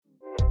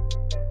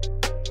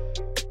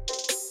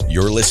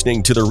You're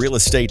listening to the Real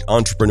Estate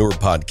Entrepreneur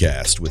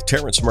Podcast with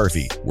Terrence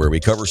Murphy, where we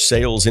cover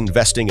sales,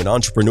 investing, and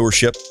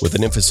entrepreneurship with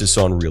an emphasis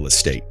on real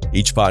estate.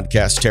 Each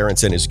podcast,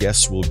 Terrence and his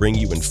guests will bring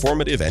you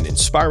informative and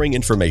inspiring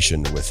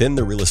information within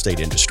the real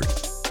estate industry.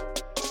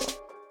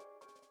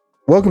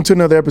 Welcome to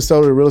another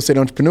episode of the Real Estate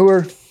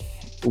Entrepreneur.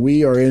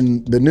 We are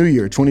in the new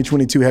year,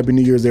 2022. Happy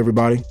New Year's,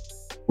 everybody.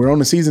 We're on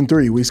to season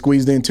 3. We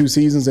squeezed in 2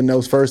 seasons in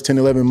those first 10,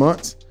 11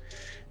 months.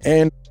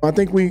 And I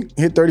think we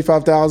hit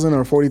 35,000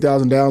 or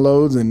 40,000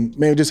 downloads and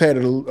just had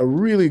a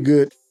really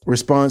good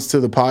response to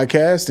the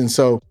podcast. And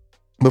so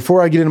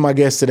before I get into my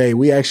guest today,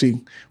 we're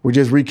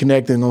just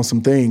reconnecting on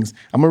some things.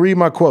 I'm going to read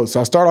my quote.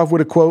 So I start off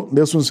with a quote.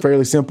 This one's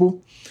fairly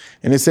simple.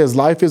 And it says,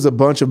 life is a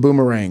bunch of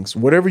boomerangs.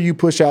 Whatever you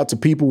push out to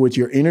people with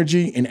your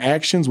energy and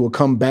actions will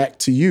come back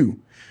to you.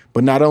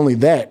 But not only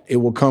that, it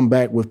will come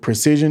back with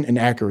precision and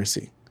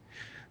accuracy.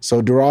 So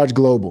Duraj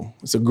Global,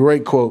 it's a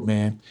great quote,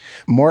 man.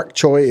 Mark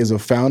Choi is a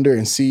founder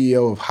and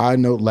CEO of High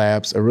Note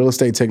Labs, a real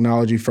estate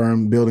technology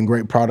firm building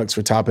great products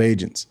for top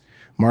agents.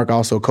 Mark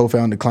also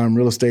co-founded Climb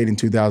Real Estate in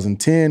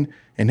 2010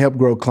 and helped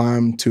grow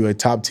Climb to a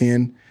top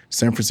 10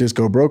 San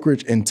Francisco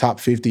brokerage and top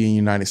 50 in the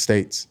United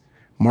States.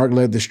 Mark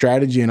led the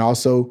strategy and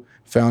also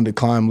founded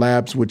Climb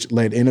Labs, which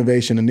led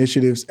innovation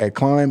initiatives at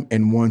Climb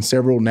and won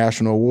several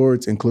national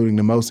awards, including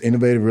the most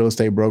innovative real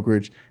estate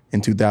brokerage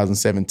in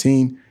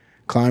 2017.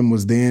 Climb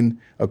was then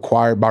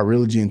acquired by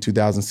Realogy in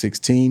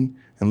 2016.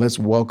 And let's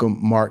welcome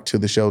Mark to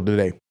the show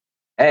today.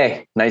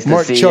 Hey, nice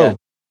Mark to see you.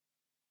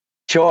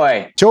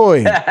 Choi.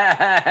 Sorry,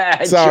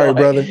 Choi.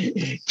 brother.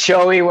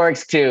 Choi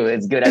works too.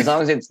 It's good. As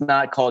long as it's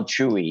not called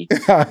Chewy,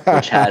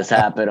 which has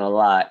happened a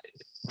lot.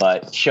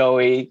 But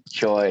Choi,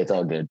 it's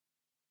all good.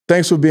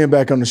 Thanks for being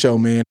back on the show,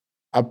 man.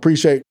 I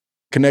appreciate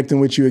connecting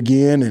with you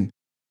again. And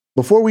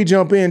before we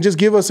jump in, just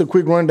give us a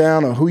quick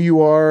rundown of who you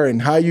are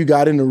and how you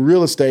got into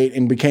real estate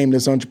and became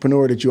this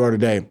entrepreneur that you are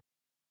today.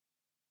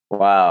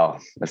 Wow,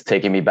 that's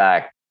taking me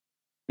back.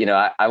 You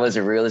know, I was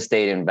a real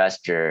estate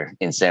investor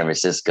in San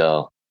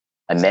Francisco.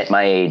 I met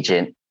my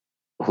agent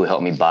who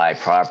helped me buy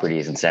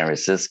properties in San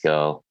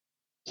Francisco.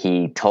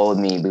 He told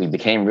me, we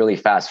became really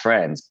fast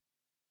friends,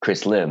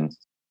 Chris Lim.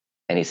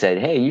 And he said,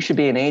 hey, you should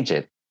be an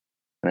agent.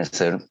 And I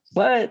said,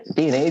 what?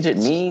 Be an agent?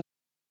 Me?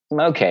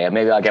 Okay,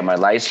 maybe I'll get my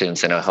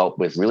license and I'll help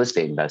with real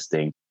estate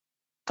investing.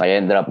 I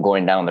ended up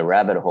going down the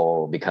rabbit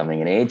hole,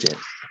 becoming an agent.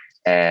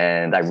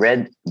 And I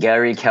read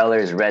Gary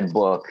Keller's Red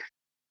Book,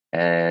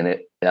 and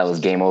that was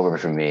game over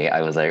for me.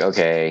 I was like,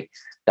 okay,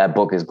 that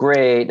book is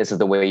great. This is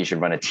the way you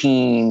should run a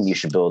team. You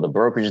should build a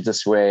brokerage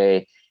this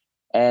way.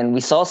 And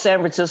we saw San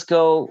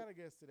Francisco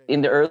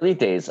in the early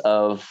days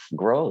of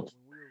growth.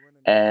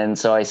 And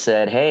so I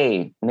said,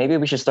 hey, maybe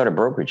we should start a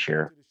brokerage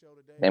here.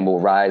 And we'll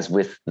rise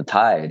with the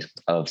tide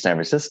of San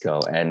Francisco.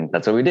 And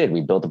that's what we did.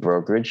 We built a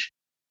brokerage.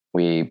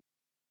 We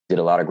did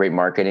a lot of great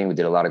marketing. We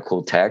did a lot of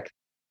cool tech.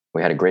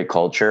 We had a great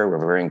culture. We're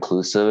very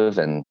inclusive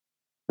and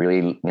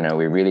really, we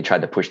really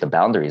tried to push the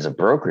boundaries of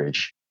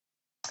brokerage.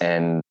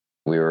 And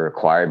we were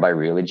acquired by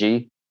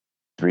Realogy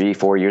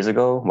 3-4 years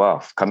ago.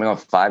 Wow, coming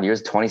up 5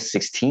 years,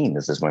 2016.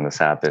 This is when this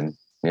happened.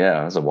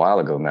 Yeah, it was a while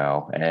ago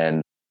now.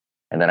 And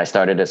then I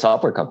started a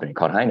software company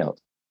called High Note,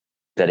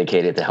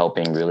 dedicated to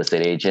helping real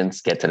estate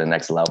agents get to the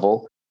next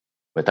level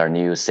with our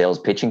new sales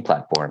pitching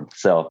platform.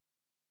 So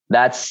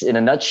that's in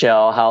a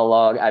nutshell how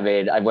long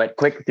I went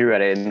quick through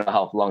it. I didn't know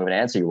how long of an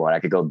answer you want. I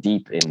could go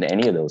deep in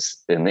any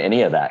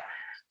of that.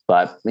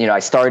 But, I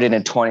started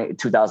in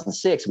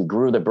 2006. We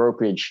grew the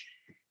brokerage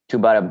to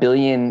about $1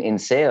 billion in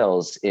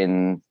sales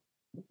in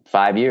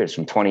 5 years,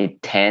 from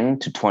 2010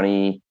 to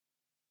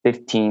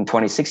 2015,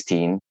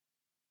 2016.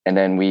 And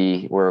then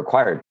we were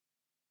acquired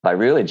by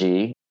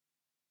Realogy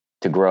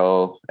to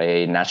grow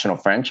a national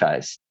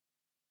franchise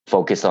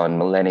focused on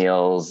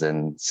millennials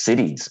and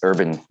cities,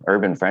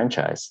 urban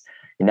franchise.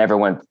 It never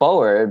went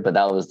forward, but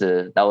that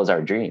was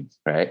our dream,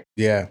 right?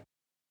 Yeah.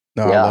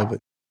 No, yeah. I love it.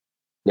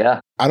 Yeah.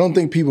 I don't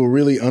think people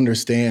really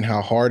understand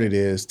how hard it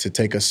is to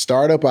take a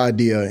startup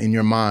idea in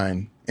your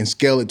mind and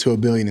scale it to $1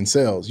 billion in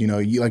sales.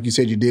 Like you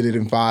said, you did it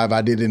in 5,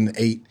 I did it in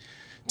 8.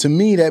 To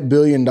me, that $1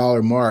 billion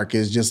mark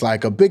is just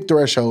like a big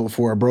threshold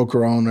for a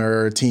broker owner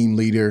or a team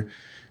leader.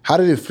 How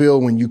did it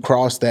feel when you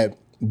crossed that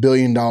 $1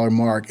 billion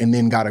mark and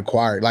then got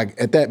acquired? Like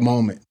at that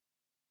moment?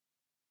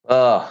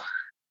 Oh,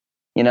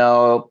 we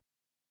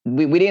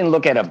didn't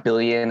look at $1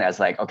 billion as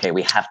like, okay,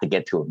 we have to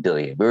get to $1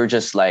 billion. We were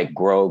just like,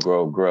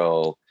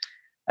 grow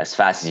as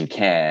fast as you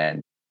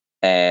can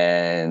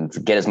and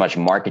get as much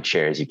market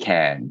share as you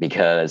can,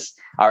 because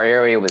our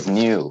area was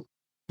new.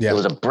 Yeah. It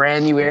was a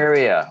brand new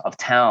area of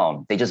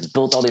town. They just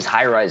built all these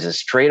high rises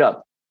straight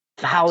up,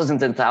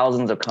 thousands and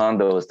thousands of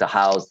condos to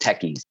house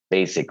techies,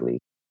 basically,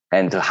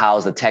 and to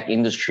house the tech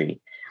industry.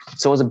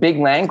 So it was a big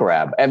land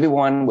grab.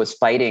 Everyone was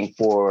fighting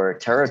for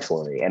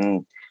territory.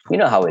 And you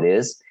know how it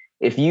is.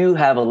 If you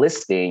have a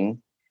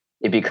listing,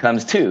 it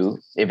becomes 2,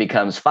 it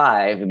becomes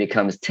 5, it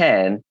becomes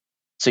 10.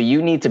 So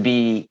you need to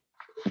be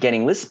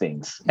getting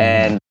listings. Mm-hmm.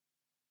 And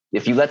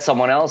if you let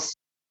someone else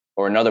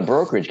or another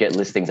brokerage get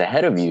listings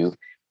ahead of you,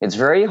 it's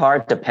very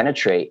hard to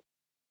penetrate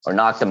or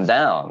knock them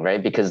down,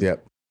 right? Because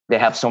they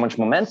have so much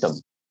momentum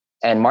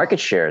and market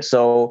share.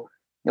 So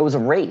it was a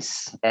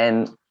race.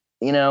 And,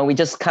 we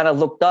just kind of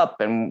looked up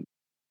and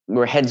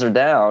our heads are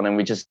down and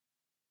we just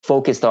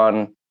focused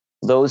on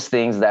those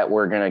things that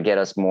were going to get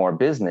us more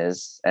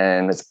business.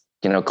 And it's,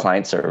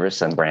 client service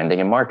and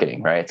branding and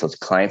marketing, right? So it's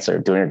clients are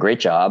doing a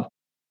great job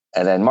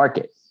and then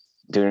market,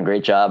 doing a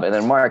great job and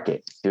then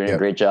market, doing a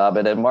great job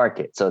and then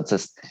market. So it's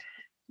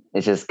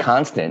just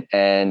constant.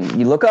 And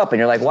you look up and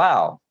you're like,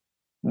 wow,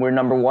 we're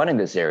number one in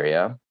this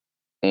area,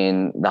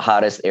 in the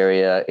hottest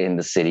area in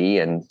the city.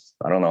 And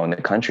I don't know, in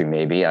the country,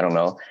 maybe, I don't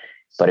know.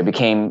 But it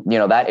became,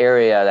 that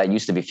area that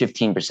used to be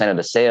 15% of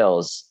the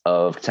sales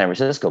of San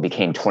Francisco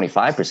became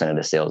 25% of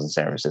the sales in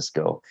San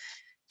Francisco,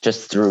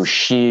 just through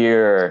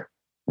sheer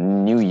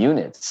new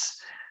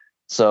units.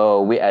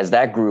 So as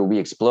that grew, we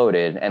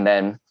exploded. And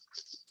then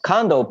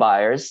condo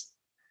buyers,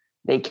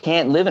 they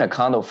can't live in a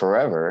condo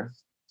forever.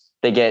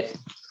 They date,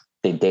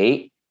 they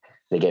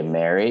get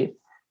married,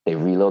 they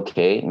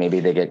relocate, maybe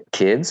they get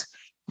kids,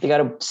 they got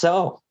to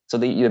sell. So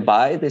you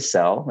buy, they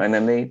sell, and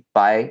then they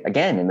buy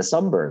again in the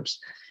suburbs.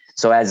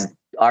 So as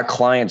our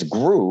clients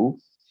grew,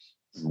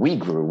 we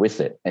grew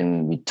with it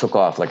and we took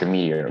off like a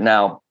meteor.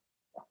 Now,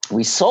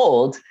 we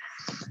sold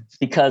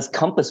because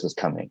Compass was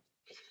coming.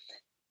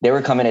 They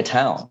were coming to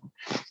town.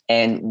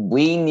 And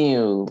we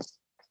knew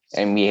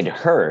and we had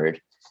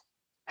heard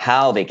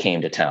how they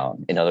came to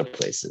town in other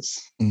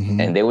places. Mm-hmm.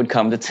 And they would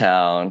come to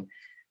town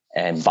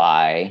and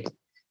buy,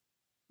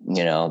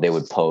 they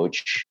would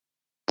poach,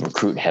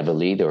 recruit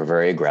heavily. They were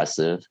very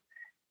aggressive.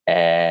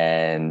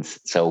 And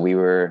so we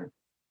were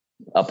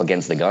up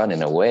against the gun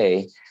in a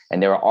way.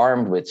 And they were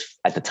armed with,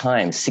 at the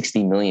time,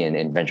 60 million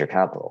in venture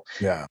capital,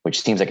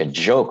 which seems like a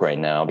joke right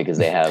now because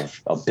they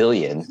have $1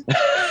 billion.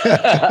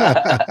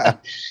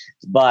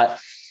 But,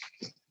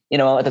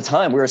 at the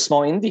time, we were a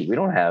small indie. We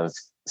don't have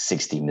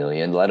 60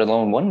 million, let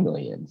alone 1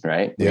 million,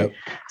 right? Yep.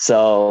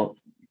 So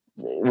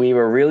we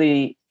were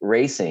really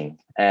racing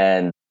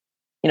and,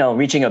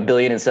 reaching $1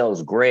 billion in sales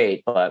was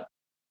great, but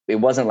it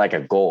wasn't like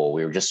a goal.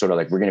 We were just sort of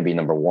like, we're going to be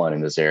number one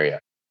in this area.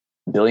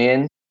 $1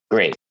 billion,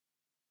 great.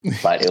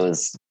 But it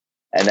was,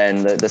 and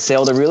then the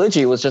sale to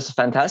Realogy was just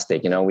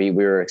fantastic. We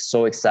were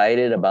so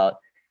excited about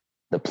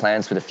the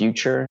plans for the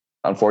future.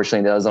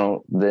 Unfortunately, those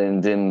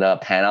didn't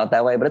pan out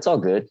that way, but it's all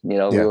good.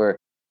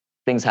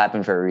 Things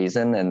happen for a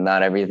reason and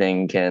not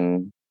everything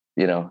can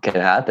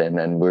happen.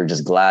 And we're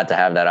just glad to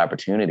have that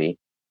opportunity.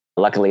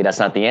 Luckily, that's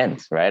not the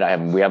end, right?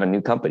 We have a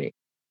new company.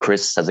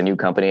 Chris has a new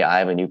company. I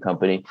have a new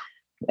company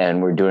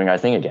and we're doing our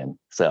thing again.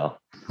 So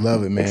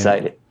love it, man.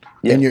 Excited.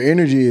 Yeah. And your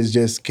energy is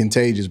just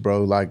contagious,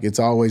 bro. Like it's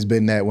always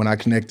been that. When I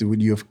connected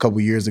with you a couple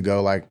years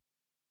ago, like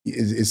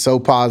it's so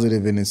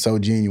positive and it's so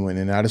genuine.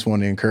 And I just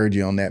want to encourage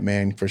you on that,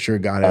 man. For sure,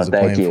 God has a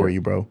plan for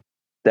you, bro.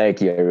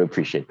 Thank you. I really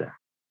appreciate that.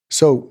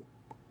 So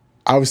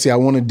obviously I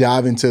want to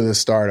dive into the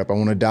startup. I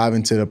want to dive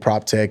into the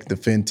prop tech, the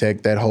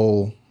fintech,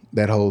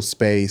 that whole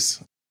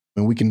space.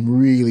 And we can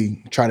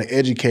really try to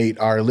educate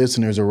our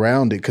listeners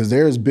around it because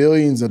there's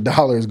billions of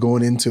dollars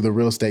going into the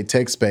real estate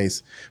tech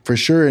space for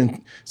sure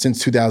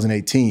since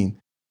 2018.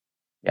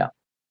 Yeah.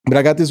 But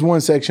I got this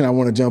one section I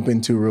want to jump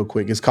into real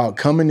quick. It's called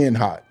Coming In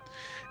Hot.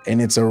 And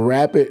it's a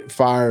rapid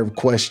fire of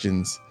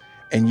questions.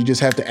 And you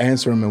just have to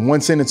answer them in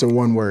one sentence or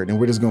one word. And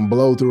we're just going to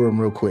blow through them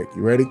real quick.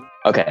 You ready?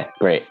 Okay,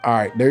 great. All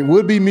right. There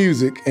would be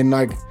music and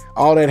like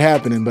all that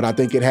happening, but I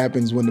think it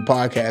happens when the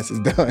podcast is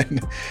done.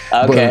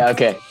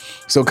 Okay.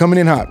 So coming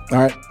in hot. All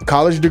right.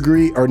 College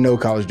degree or no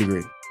college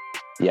degree?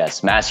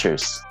 Yes.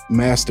 Master's.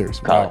 College.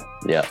 Right.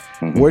 Yeah.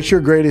 Mm-hmm. What's your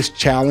greatest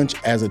challenge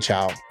as a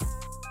child?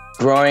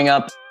 Growing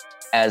up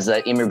as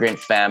an immigrant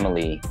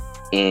family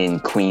in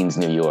Queens,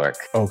 New York.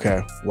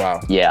 Okay. Wow.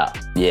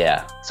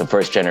 Yeah. So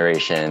first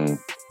generation,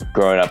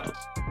 growing up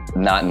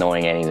not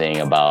knowing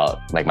anything about,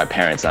 like my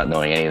parents not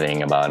knowing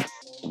anything about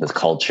this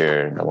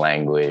culture, the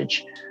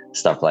language,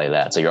 stuff like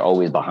that. So you're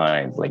always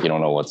behind. Like you don't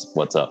know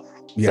what's up.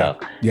 Yeah.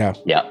 So,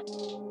 yeah.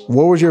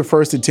 What was your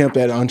first attempt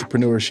at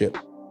entrepreneurship?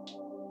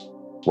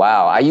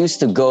 Wow. I used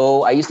to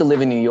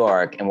live in New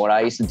York. And what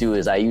I used to do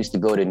is I used to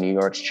go to New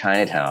York's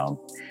Chinatown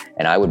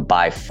and I would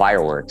buy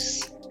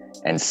fireworks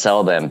and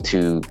sell them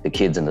to the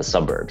kids in the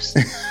suburbs.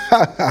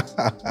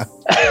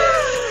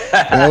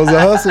 That was a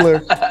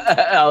hustler.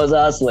 I was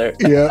a hustler.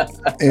 Yeah.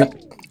 And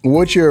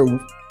what's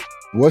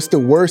the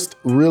worst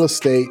real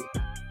estate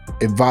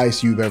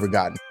advice you've ever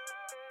gotten?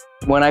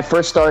 When I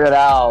first started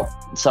out,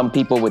 some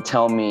people would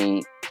tell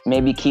me,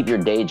 maybe keep your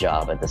day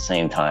job at the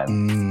same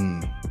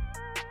time.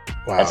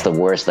 Wow. That's the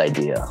worst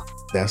idea.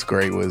 That's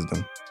great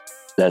wisdom.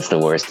 That's the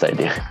worst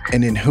idea.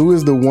 And then who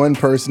is the one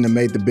person that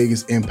made the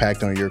biggest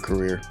impact on your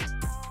career?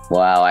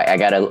 Wow, I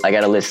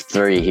gotta list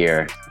three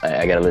here.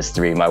 I gotta list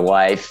three. My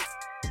wife,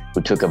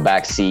 who took a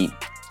back seat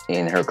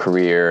in her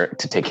career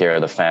to take care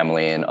of the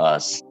family and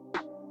us,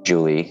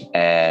 Julie,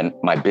 and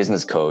my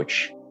business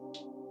coach,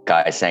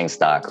 Guy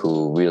Sangstock,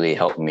 who really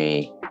helped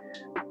me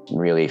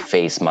really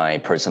face my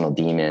personal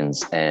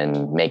demons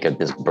and make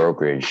this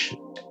brokerage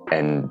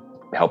and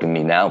helping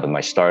me now with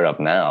my startup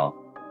now.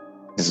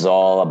 This is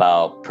all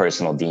about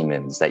personal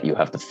demons that you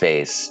have to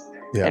face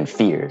and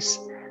fears.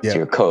 to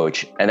your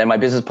coach. And then my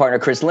business partner,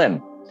 Chris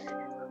Lim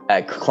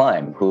at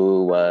Climb,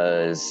 who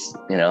was,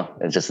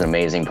 just an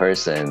amazing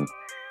person.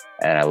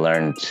 And I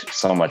learned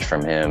so much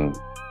from him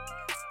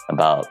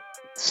about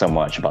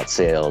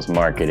sales,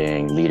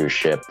 marketing,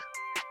 leadership,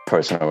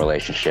 personal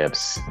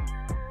relationships.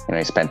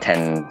 I spent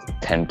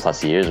 10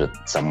 plus years with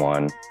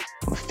someone.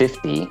 I'm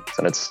 50,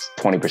 so that's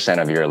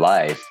 20% of your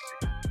life,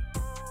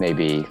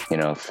 maybe,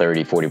 30,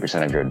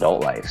 40% of your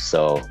adult life.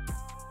 So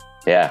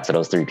yeah, so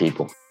those three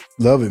people.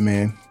 Love it,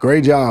 man.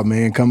 Great job,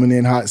 man. Coming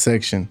in hot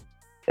section.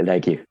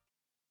 Thank you.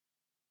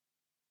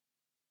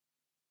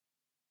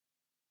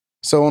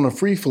 So on a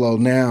free flow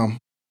now,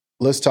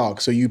 let's talk.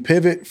 So you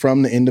pivot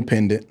from the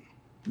independent,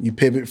 you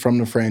pivot from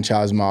the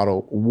franchise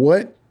model.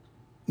 What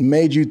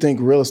made you think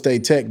real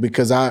estate tech?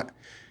 Because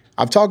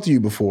I've talked to you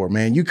before,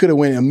 man. You could have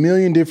went a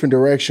million different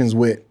directions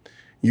with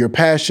your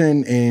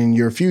passion and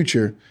your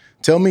future.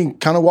 Tell me,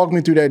 kind of walk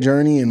me through that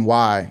journey and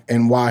why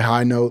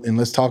High Note, and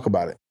let's talk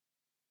about it.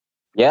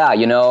 Yeah,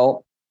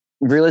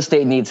 real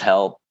estate needs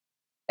help.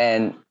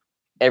 And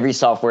every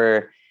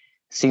software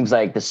seems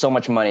like there's so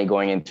much money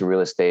going into real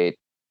estate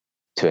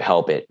to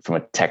help it from a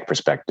tech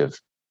perspective.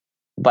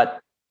 But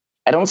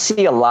I don't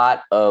see a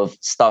lot of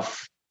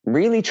stuff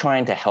really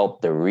trying to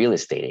help the real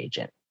estate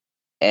agent.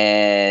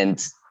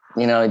 And,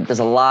 there's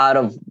a lot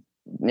of,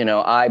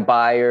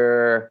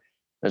 iBuyer,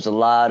 there's a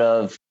lot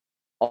of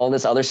all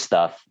this other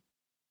stuff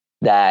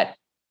that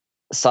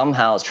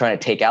somehow is trying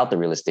to take out the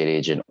real estate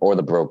agent or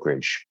the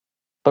brokerage.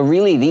 But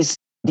really, these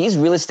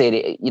real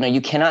estate,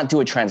 you cannot do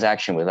a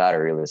transaction without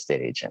a real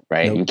estate agent,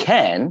 right? Nope. You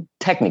can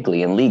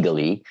technically and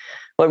legally,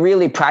 but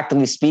really,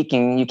 practically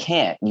speaking, you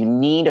can't. You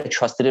need a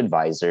trusted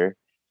advisor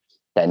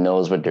that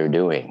knows what they're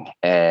doing.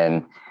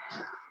 And,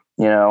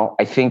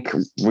 I think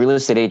real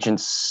estate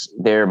agents,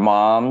 they're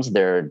moms,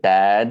 they're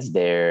dads,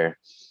 they're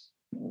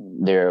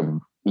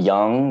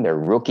young, they're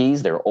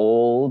rookies, they're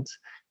old,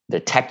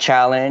 they're tech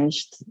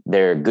challenged,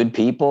 they're good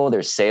people,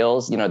 they're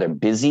sales, they're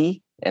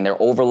busy and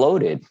they're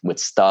overloaded with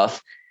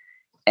stuff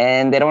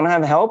and they don't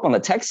have help on the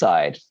tech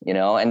side,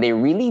 and they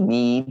really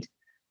need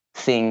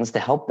things to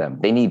help them.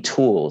 They need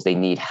tools, they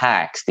need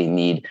hacks, they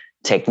need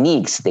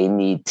techniques, they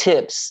need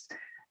tips,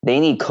 they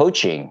need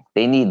coaching,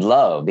 they need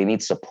love, they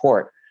need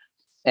support.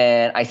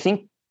 And I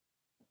think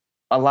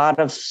a lot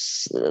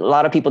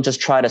of people just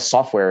try to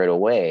software it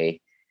away.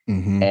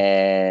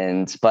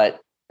 Mm-hmm. But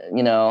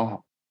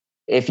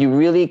if you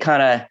really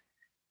kind of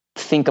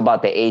think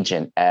about the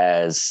agent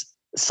as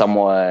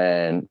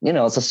someone,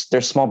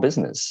 they're small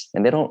business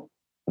and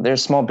they're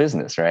small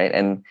business, right?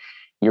 And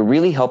you're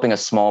really helping a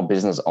small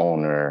business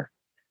owner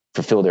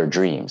fulfill their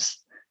dreams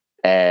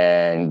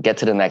and get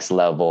to the next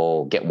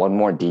level, get one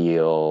more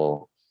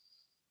deal,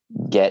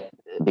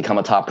 become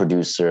a top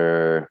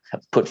producer,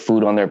 put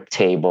food on their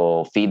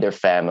table, feed their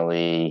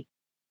family,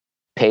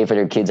 pay for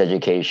their kids'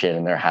 education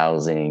and their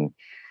housing.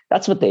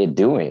 That's what they're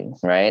doing,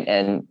 right?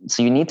 And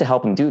so you need to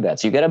help them do that.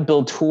 So you got to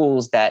build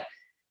tools that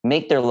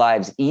make their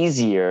lives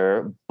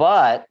easier,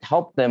 but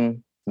help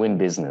them win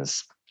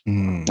business.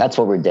 That's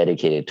what we're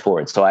dedicated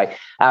towards. So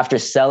after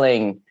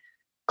selling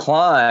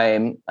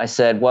Climb, I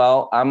said,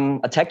 well, I'm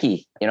a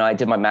techie. I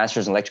did my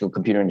master's in electrical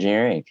computer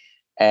engineering.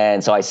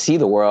 And so I see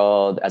the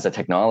world as a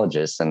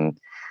technologist and,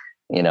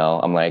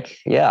 I'm like,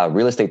 yeah,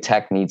 real estate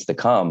tech needs to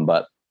come,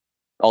 but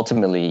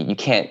ultimately you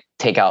can't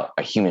take out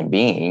a human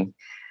being.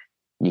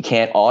 You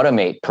can't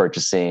automate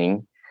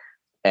purchasing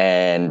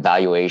and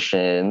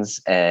valuations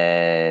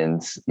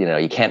and,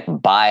 you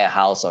can't buy a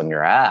house on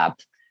your app.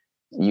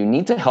 You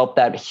need to help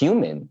that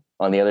human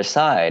on the other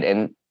side.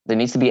 And there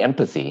needs to be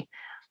empathy.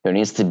 There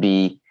needs to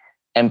be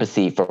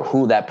empathy for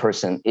who that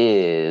person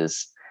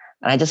is.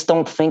 And I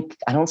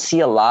don't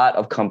see a lot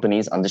of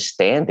companies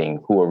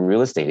understanding who a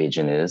real estate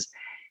agent is.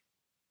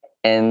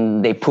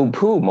 And they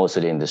poo-poo most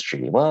of the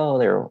industry. Well,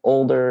 they're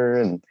older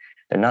and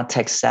they're not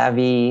tech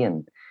savvy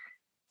and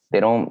they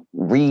don't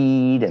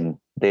read and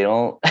they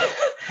don't,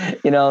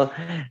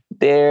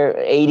 they're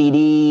ADD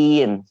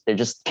and they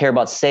just care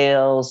about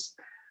sales.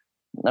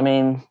 I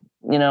mean,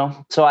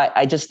 so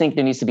I just think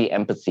there needs to be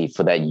empathy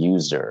for that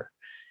user.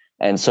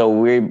 And so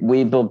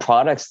we build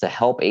products to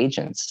help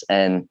agents.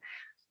 And,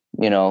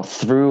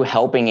 through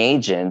helping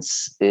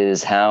agents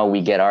is how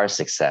we get our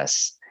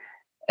success.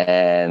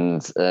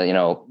 And,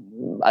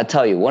 I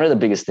tell you, one of the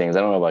biggest things, I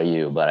don't know about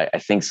you, but I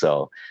think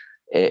so,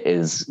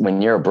 is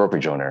when you're a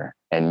brokerage owner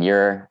and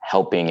you're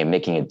helping and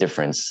making a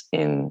difference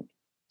in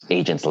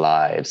agents'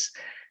 lives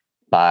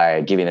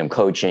by giving them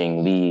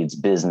coaching, leads,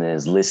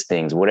 business,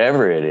 listings,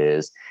 whatever it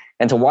is.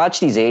 And to watch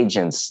these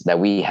agents that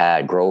we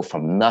had grow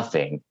from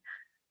nothing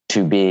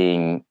to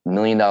being $1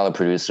 million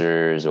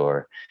producers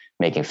or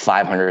making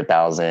 $500,000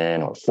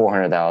 or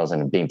 $400,000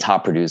 and being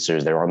top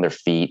producers, they're on their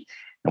feet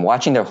and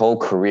watching their whole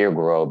career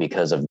grow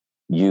because of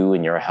you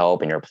and your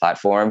help and your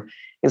platform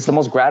is the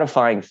most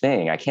gratifying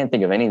thing. I can't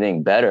think of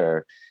anything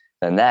better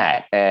than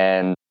that.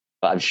 And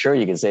I'm sure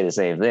you can say the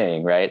same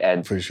thing, right?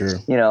 And for sure,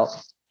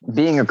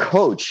 being a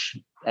coach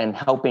and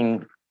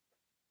helping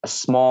a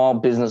small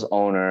business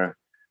owner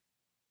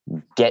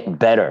get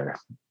better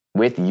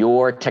with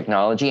your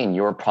technology and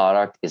your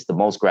product is the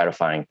most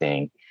gratifying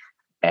thing.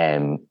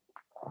 And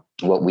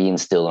what we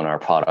instill in our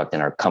product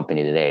and our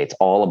company today, it's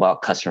all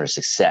about customer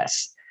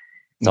success.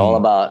 It's all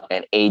about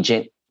an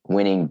agent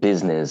winning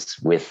business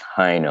with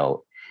high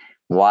note.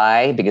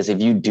 Why? Because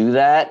if you do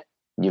that,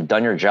 you've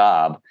done your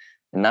job.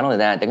 And not only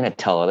that, they're going to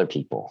tell other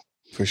people.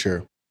 For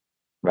sure.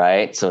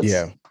 Right? So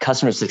it's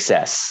customer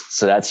success.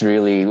 So that's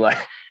really what,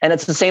 and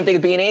it's the same thing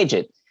with being an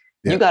agent.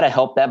 You got to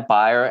help that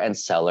buyer and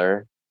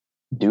seller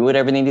do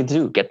whatever they need to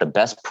do, get the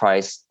best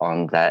price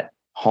on that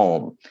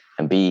home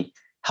and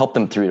help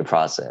them through the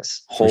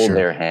process, hold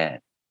their hand,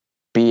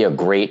 be a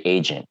great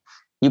agent.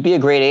 You be a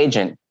great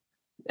agent,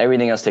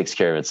 everything else takes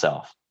care of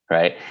itself.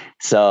 Right.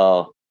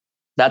 So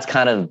that's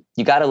kind of,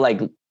 you got to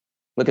like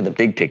look at the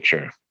big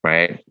picture.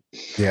 Right.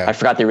 Yeah. I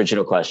forgot the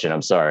original question.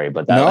 I'm sorry,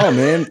 but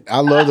man, I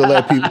love to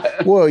let people,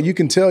 well, you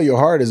can tell your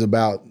heart is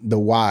about the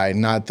why,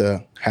 not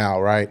the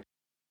how. Right.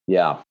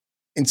 Yeah.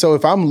 And so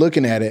if I'm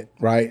looking at it,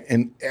 right,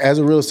 and as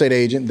a real estate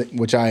agent,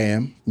 which I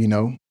am,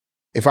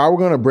 if I were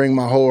going to bring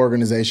my whole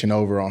organization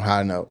over on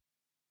High Note,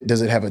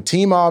 does it have a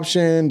team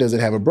option? Does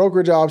it have a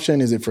brokerage option?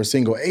 Is it for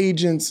single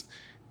agents?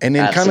 And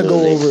then kind of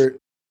go over,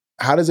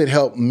 how does it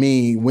help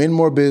me win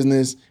more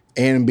business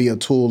and be a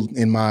tool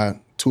in my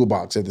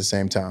toolbox at the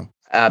same time?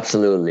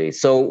 Absolutely.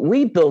 So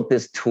we built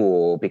this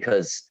tool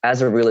because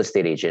as a real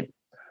estate agent,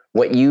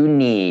 what you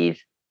need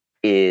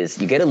is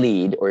you get a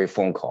lead or a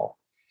phone call.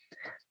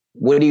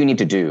 What do you need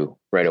to do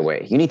right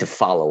away? You need to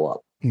follow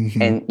up.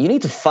 Mm-hmm. And you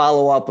need to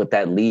follow up with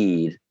that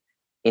lead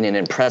in an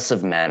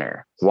impressive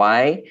manner.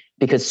 Why?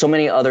 Because so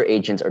many other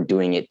agents are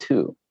doing it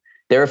too.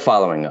 They're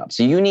following up.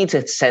 So you need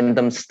to send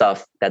them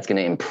stuff that's going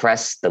to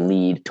impress the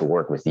lead to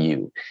work with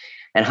you.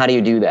 And how do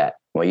you do that?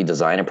 Well, you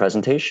design a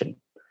presentation.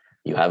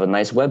 You have a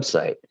nice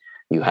website.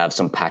 You have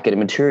some packet of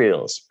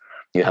materials.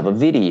 You have a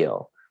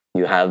video.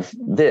 You have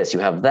this,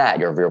 you have that.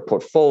 You have your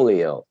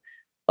portfolio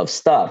of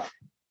stuff.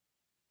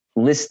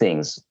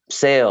 Listings,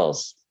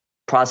 sales,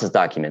 process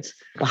documents.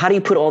 But how do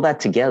you put all that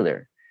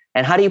together?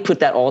 And how do you put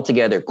that all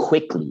together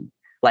quickly?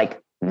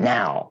 Like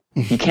now.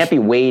 You can't be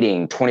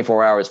waiting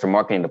 24 hours for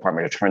marketing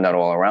department to turn that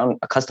all around,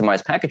 a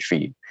customized package for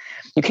you.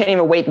 You can't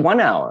even wait 1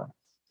 hour.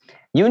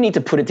 You need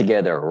to put it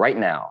together right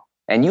now.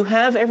 And you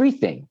have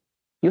everything.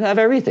 You have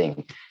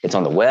everything. It's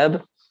on the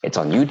web. It's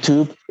on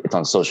YouTube. It's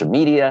on social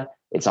media.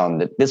 It's on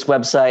this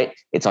website.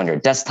 It's on your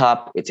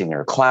desktop. It's in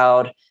your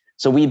cloud.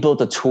 So we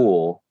built a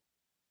tool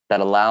that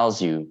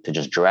allows you to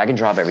just drag and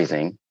drop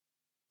everything.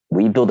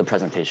 We build a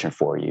presentation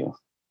for you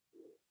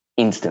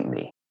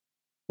instantly.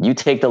 You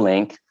take the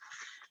link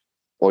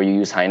or you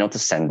use High Note to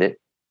send it.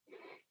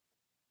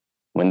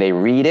 When they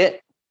read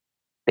it,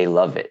 they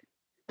love it.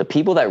 The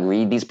people that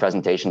read these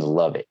presentations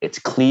love it. It's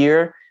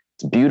clear,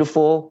 it's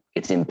beautiful,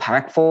 it's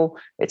impactful,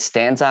 it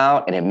stands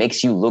out, and it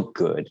makes you look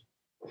good.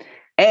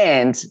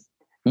 And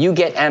you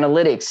get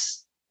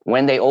analytics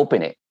when they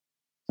open it.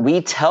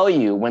 We tell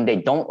you when they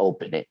don't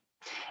open it.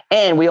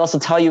 And we also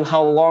tell you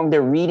how long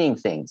they're reading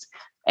things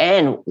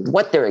and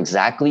what they're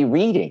exactly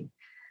reading.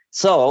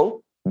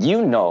 So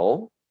you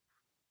know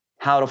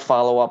how to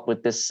follow up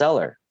with this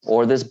seller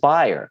or this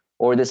buyer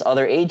or this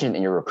other agent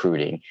in your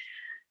recruiting.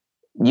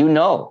 You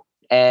know,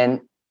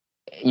 and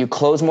you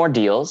close more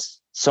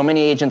deals. So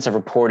many agents have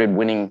reported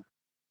winning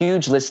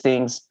huge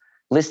listings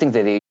that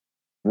they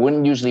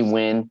wouldn't usually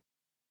win.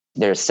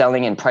 They're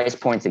selling in price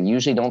points they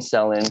usually don't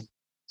sell in.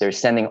 They're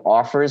sending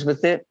offers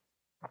with it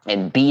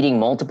and beating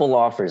multiple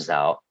offers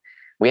out.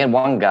 We had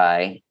one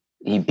guy,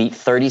 he beat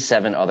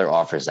 37 other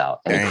offers out,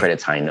 and he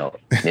credits High Note.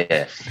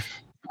 Yeah.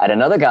 I had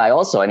another guy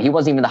also, and he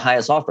wasn't even the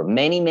highest offer.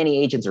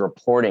 Many agents are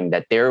reporting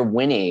that they're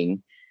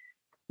winning,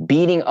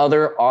 beating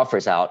other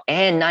offers out,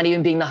 and not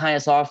even being the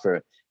highest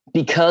offer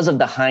because of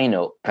the High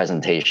Note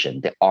presentation,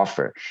 the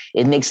offer.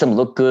 It makes them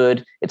look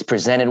good, it's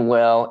presented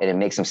well, and it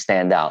makes them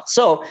stand out.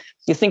 So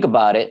you think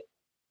about it,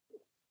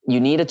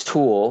 you need a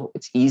tool,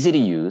 it's easy to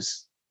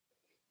use,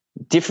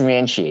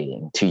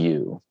 differentiating to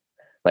you,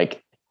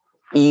 like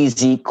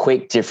easy,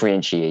 quick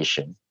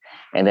differentiation,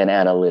 and then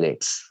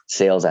analytics,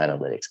 sales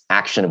analytics,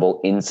 actionable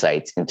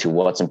insights into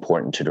what's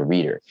important to the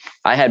reader.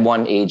 I had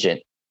one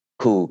agent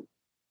who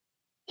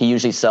he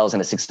usually sells in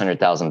a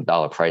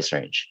 $600,000 price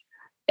range,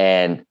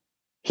 and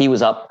he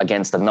was up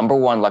against the number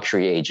one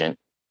luxury agent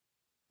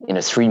in a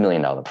 $3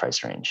 million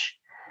price range.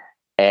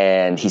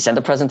 And he sent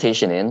a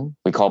presentation in.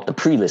 We call it the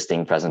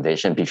pre-listing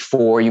presentation.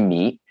 Before you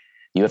meet,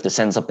 you have to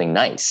send something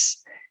nice.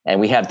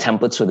 And we have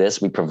templates for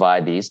this. We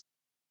provide these.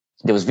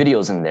 There was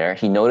videos in there.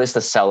 He noticed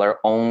the seller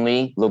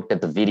only looked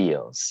at the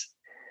videos.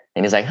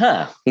 And he's like,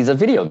 he's a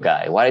video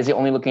guy. Why is he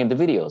only looking at the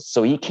videos?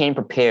 So he came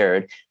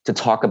prepared to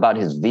talk about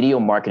his video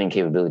marketing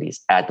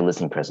capabilities at the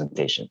listing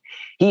presentation.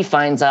 He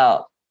finds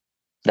out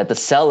that the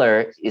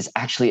seller is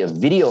actually a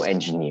video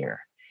engineer.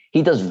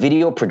 He does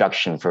video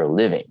production for a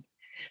living.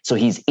 So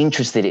he's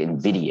interested in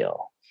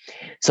video.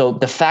 So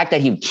the fact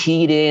that he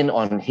keyed in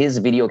on his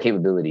video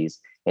capabilities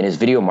and his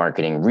video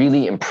marketing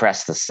really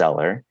impressed the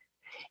seller,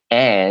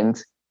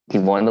 and he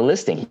won the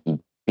listing. He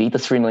beat the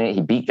 $3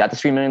 million. Got the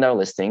 $3 million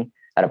listing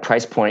at a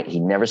price point he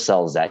never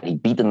sells at. He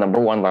beat the number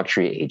one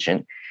luxury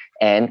agent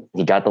and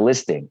he got the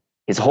listing.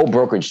 His whole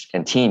brokerage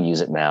and team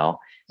use it now.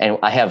 And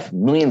I have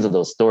millions of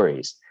those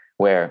stories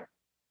where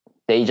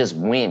they just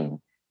win.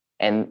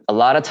 And a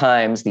lot of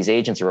times these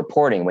agents are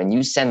reporting when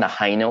you send a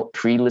high note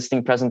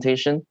pre-listing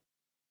presentation,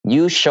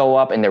 you show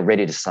up and they're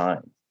ready to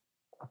sign.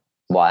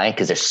 Why?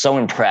 Because they're so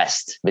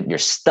impressed with your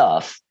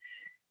stuff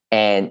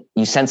and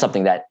you send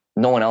something that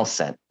no one else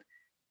sent.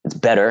 It's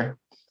better,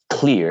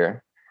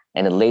 clear,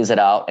 and it lays it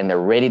out and they're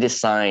ready to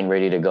sign,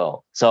 ready to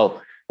go.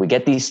 So we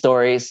get these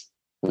stories,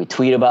 we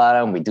tweet about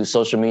them, we do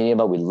social media,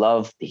 but we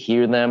love to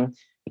hear them.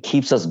 It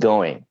keeps us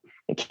going.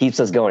 It keeps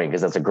us going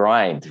because that's a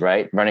grind,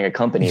 right? Running a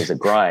company is a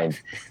grind.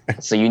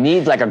 So you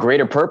need like a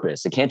greater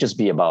purpose. It can't just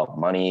be about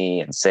money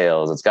and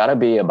sales. It's got to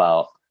be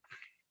about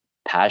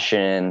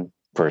passion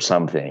for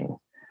something.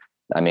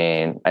 I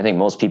mean, I think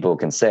most people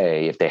can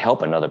say if they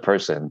help another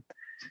person,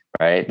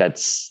 right?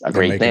 That's a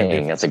great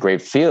thing. That's a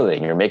great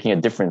feeling. You're making a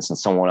difference in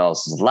someone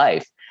else's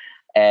life.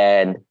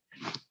 And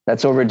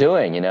that's what we're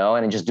doing,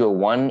 and just do it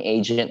one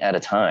agent at a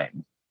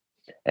time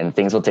and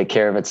things will take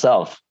care of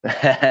itself.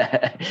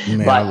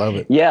 Man, I love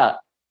it. Yeah.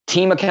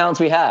 Team accounts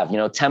we have,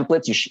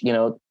 templates,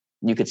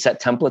 you could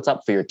set templates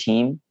up for your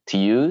team to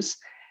use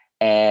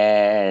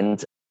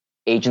and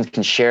agents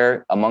can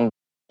share among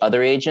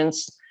other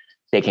agents.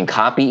 They can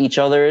copy each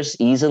other's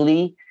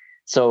easily.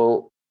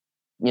 So,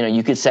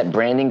 you could set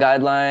branding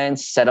guidelines,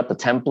 set up the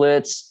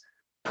templates,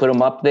 put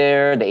them up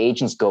there. The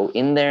agents go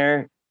in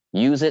there,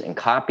 use it and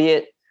copy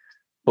it.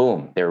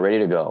 Boom, they're ready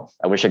to go.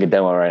 I wish I could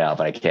demo right now,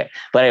 but I can't.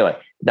 But anyway,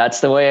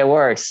 that's the way it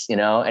works,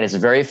 and it's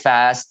very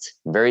fast,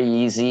 very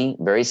easy,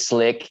 very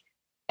slick.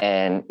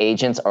 And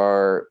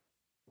we're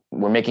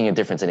making a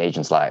difference in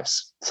agents'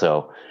 lives.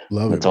 So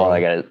that's all I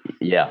got.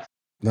 Yeah.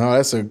 No,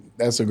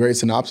 that's a great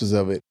synopsis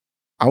of it.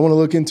 I want to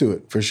look into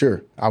it for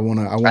sure. I want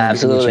to.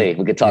 Absolutely.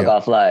 We could talk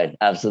offline.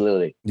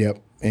 Absolutely.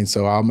 Yep. And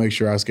so I'll make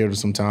sure I schedule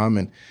some time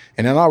and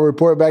then I'll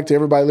report back to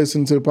everybody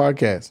listening to the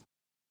podcast.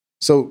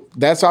 So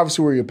that's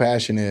obviously where your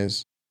passion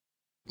is.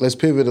 Let's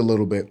pivot a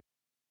little bit.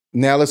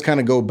 Now let's kind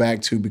of go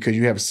back to, because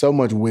you have so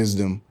much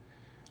wisdom,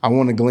 I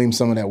want to glean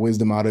some of that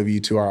wisdom out of you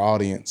to our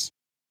audience.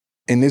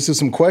 And this is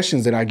some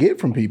questions that I get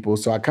from people.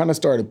 So I kind of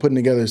started putting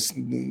together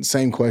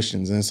same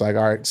questions. And it's like,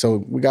 all right,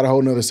 so we got a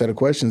whole nother set of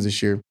questions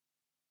this year.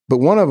 But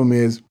one of them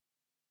is,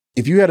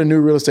 if you had a new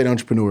real estate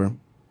entrepreneur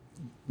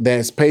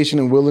that's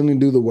patient and willing to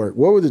do the work,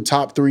 what were the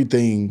top 3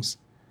 things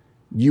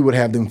you would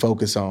have them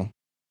focus on?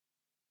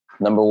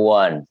 Number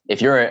one, if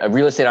you're a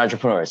real estate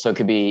entrepreneur, so it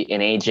could be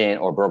an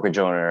agent or brokerage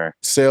owner,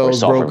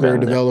 sales, broker,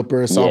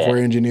 developer, software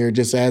engineer,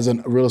 just as a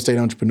real estate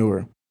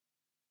entrepreneur.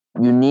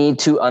 You need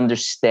to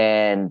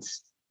understand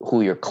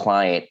who your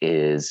client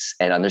is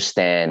and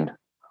understand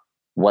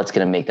what's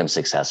going to make them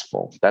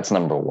successful. That's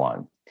number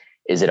one.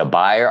 Is it a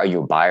buyer? Are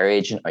you a buyer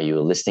agent? Are you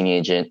a listing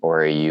agent?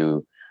 Or are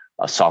you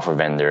a software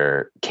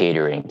vendor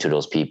catering to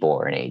those people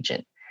or an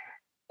agent?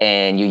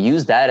 And you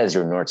use that as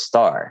your North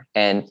Star.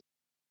 And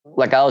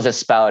like I was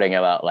just spouting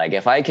about, like,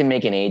 if I can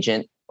make an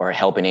agent or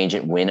help an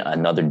agent win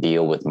another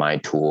deal with my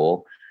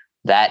tool,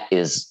 that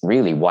is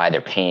really why they're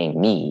paying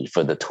me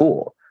for the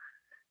tool.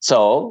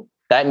 So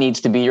that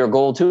needs to be your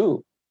goal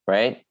too,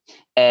 right?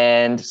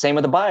 And same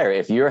with the buyer.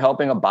 If you're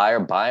helping a buyer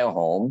buy a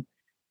home,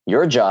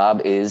 your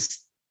job is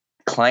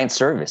client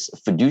service,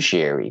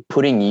 fiduciary,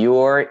 putting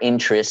your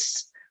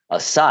interests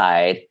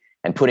aside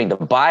and putting the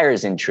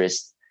buyer's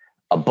interest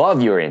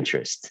above your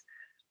interest.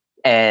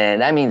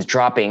 And that means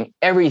dropping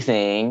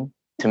everything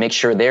to make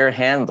sure they're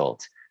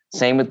handled.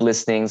 Same with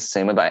listings,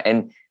 same with buy.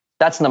 And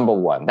that's number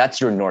one.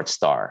 That's your North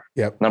Star.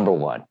 Yep. Number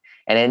one.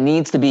 And it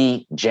needs to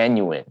be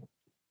genuine,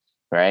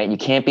 right? You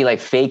can't be like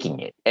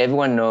faking it.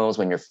 Everyone knows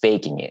when you're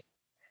faking it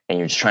and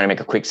you're just trying to make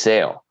a quick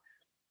sale.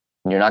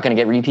 You're not going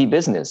to get repeat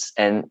business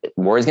and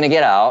word's going to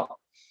get out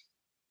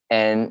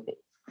and,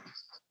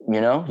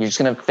 you're just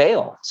going to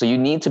fail. So you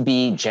need to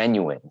be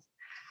genuine.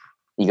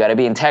 You got to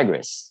be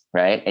integrous.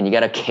 Right? And you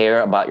got to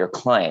care about your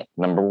client.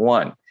 Number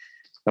one.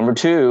 Number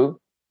two,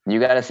 you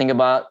got to think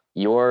about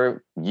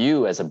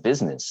you as a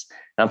business.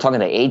 And I'm talking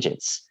to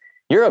agents.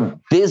 You're a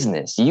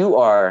business. You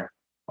are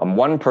a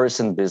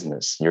one-person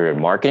business. You're a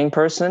marketing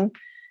person.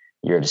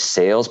 You're a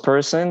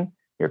salesperson.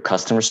 You're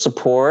customer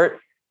support.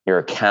 You're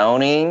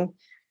accounting.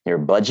 You're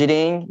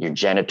budgeting. You're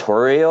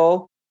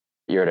janitorial.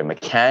 You're the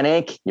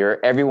mechanic.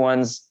 You're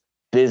everyone's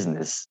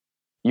business.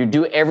 You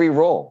do every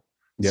role.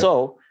 Yep.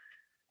 So,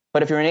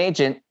 but if you're an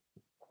agent,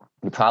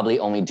 you probably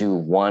only do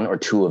 1 or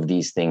 2 of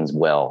these things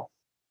well.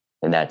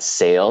 And that's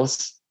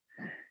sales,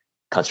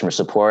 customer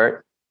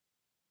support,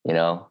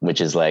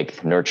 which is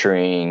like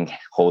nurturing,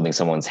 holding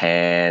someone's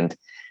hand,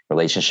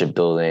 relationship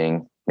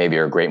building. Maybe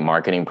you're a great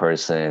marketing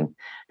person.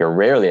 You're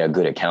rarely a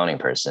good accounting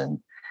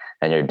person.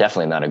 And you're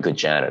definitely not a good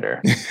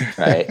janitor,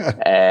 right?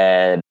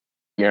 And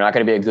you're not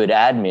going to be a good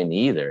admin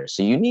either.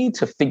 So you need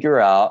to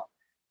figure out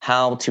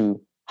how to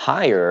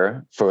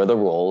hire for the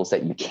roles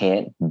that you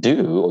can't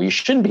do or you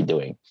shouldn't be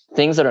doing.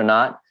 Things that are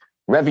not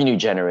revenue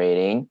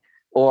generating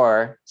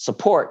or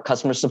support,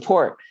 customer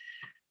support.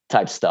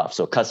 type stuff.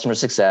 So customer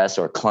success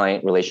or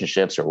client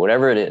relationships or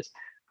whatever it is,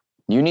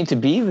 you need to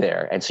be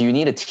there. And so you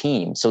need a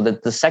team. So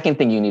that the second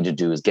thing you need to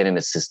do is get an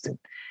assistant.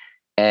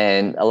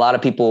 And a lot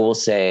of people will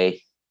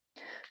say,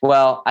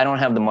 well, I don't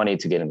have the money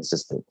to get an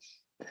assistant.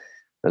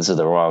 This is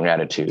the wrong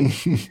attitude.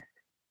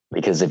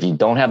 Because if you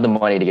don't have the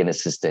money to get an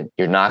assistant,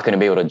 you're not going to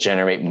be able to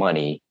generate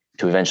money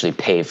to eventually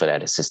pay for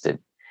that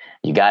assistant.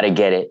 You got to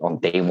get it on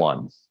day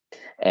one.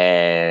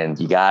 And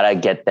you got to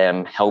get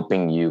them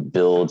helping you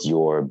build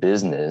your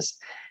business.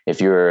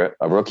 If you're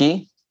a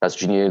rookie, that's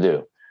what you need to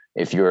do.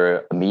 If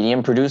you're a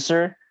medium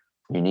producer,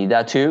 you need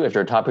that too. If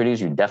you're a top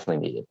producer, you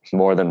definitely need it.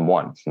 More than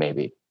one,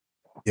 maybe.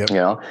 Yep. You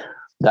know,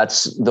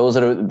 those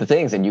are the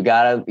things. And you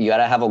gotta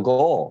have a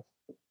goal.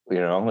 You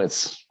know,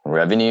 it's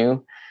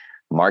revenue,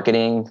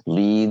 marketing,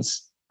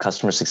 leads,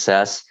 customer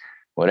success,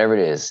 whatever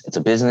it is. It's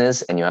a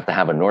business and you have to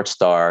have a North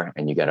Star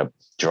and you got to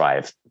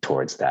drive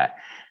towards that.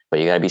 But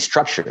you got to be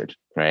structured,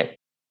 right?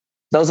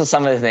 Those are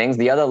some of the things.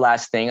 The other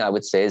last thing I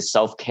would say is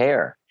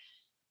self-care.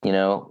 You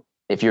know,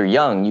 if you're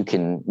young, you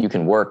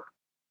can work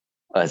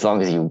as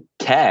long as you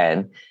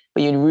can,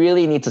 but you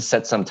really need to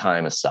set some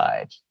time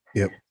aside.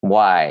 Yep.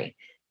 Why?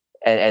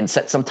 And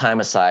set some time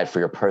aside for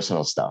your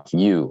personal stuff,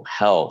 you,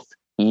 health,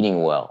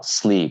 eating well,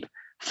 sleep,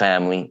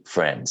 family,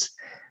 friends.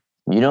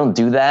 You don't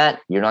do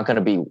that, you're not going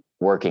to be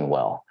working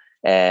well.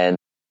 And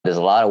there's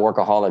a lot of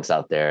workaholics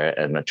out there.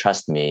 And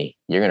trust me,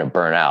 you're going to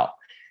burn out.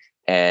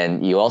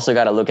 And you also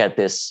got to look at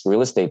this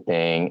real estate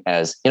thing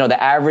as, you know,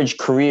 the average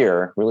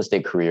real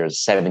estate career is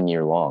 7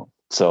 year long.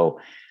 So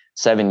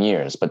 7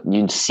 years, but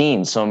you've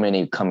seen so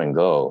many come and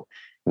go.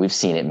 We've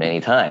seen it many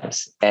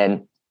times.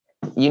 And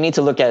you need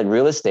to look at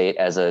real estate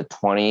as a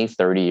 20,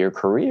 30 year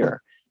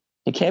career.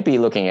 You can't be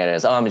looking at it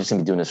as, oh, I'm just going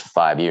to be doing this for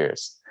 5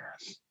 years.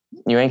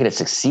 You ain't going to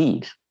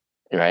succeed,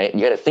 right?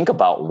 You got to think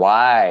about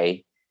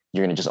why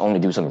you're going to just only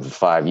do something for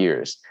 5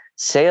 years.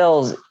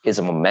 Sales is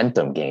a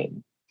momentum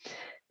game.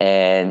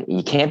 And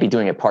you can't be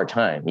doing it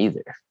part-time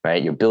either,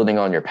 right? You're building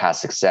on your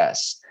past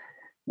success.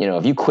 You know,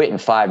 if you quit in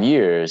 5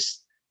 years,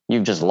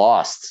 you've just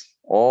lost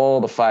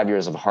all the 5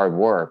 years of hard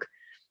work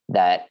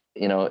that,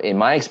 you know, in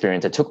my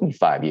experience, it took me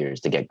 5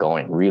 years to get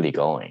going, really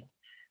going,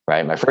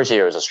 right? My first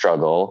year was a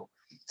struggle.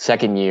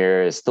 Second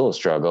year is still a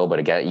struggle, but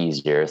it got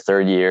easier.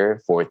 Third year,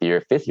 fourth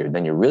year, fifth year,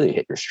 then you really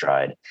hit your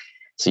stride.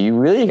 So you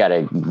really got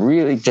to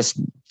really just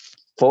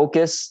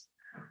focus,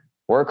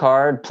 work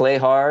hard, play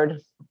hard,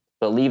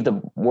 but leave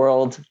the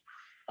world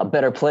a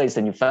better place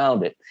than you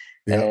found it.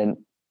 Yep. And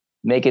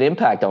make an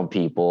impact on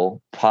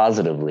people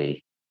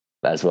positively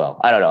as well.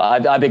 I don't know.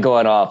 I've been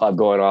going off. I'm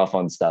going off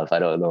on stuff. I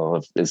don't know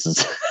if this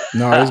is.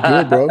 No, it's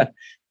good, bro.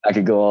 I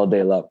could go all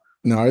day long.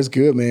 No, it's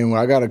good, man.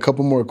 Well, I got a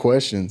couple more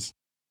questions.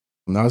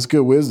 No, it's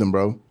good wisdom,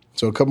 bro.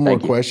 So a couple more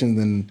questions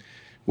and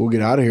we'll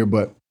get out of here.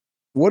 But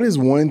what is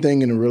one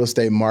thing in the real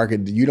estate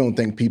market that you don't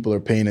think people are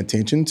paying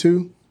attention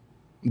to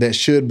that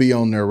should be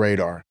on their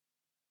radar?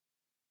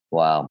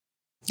 Wow.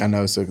 I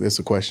know it's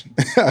a question.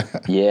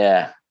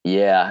 Yeah.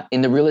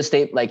 In the real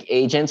estate, like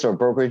agents or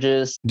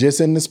brokerages? Just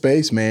in the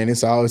space, man.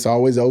 It's always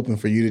open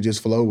for you to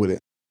just flow with it.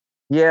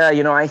 Yeah.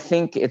 You know, I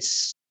think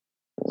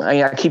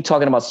I keep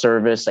talking about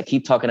service. I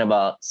keep talking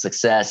about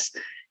success,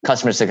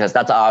 customer success.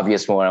 That's an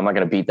obvious one. I'm not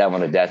going to beat that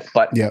one to death.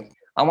 But yep.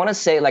 I want to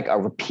say like a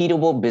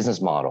repeatable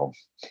business model.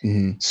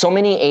 Mm-hmm. So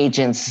many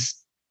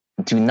agents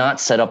do not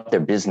set up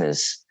their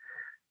business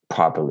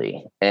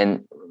properly.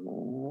 And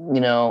you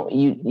know,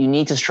 you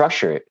need to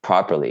structure it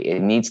properly.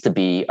 It needs to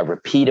be a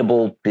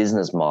repeatable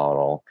business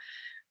model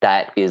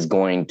that is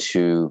going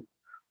to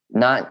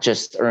not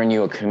just earn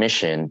you a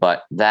commission,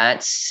 but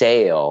that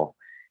sale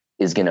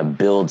is going to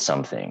build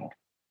something.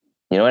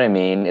 You know what I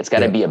mean? It's got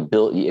to be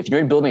if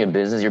you're building a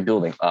business, you're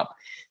building up.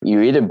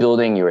 You're either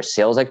building your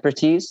sales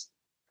expertise,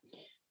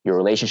 your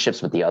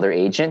relationships with the other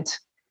agent,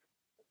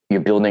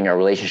 you're building a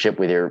relationship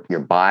with your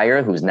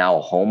buyer who's now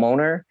a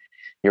homeowner,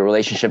 your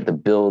relationship to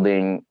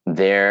building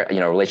their,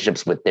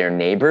 relationships with their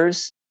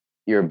neighbors.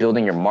 You're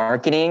building your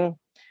marketing.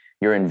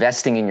 You're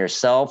investing in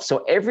yourself.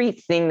 So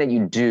everything that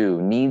you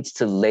do needs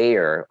to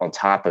layer on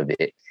top of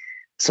it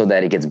so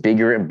that it gets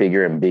bigger and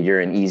bigger and bigger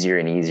and easier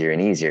and easier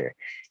and easier.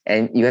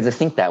 And you have to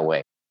think that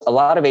way. A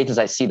lot of agents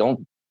I see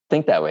don't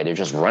think that way. They're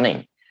just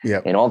running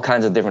in all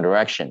kinds of different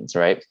directions,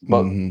 right?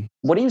 But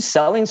what are you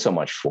selling so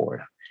much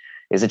for?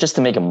 Is it just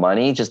to make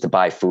money, just to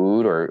buy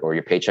food or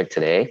your paycheck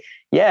today?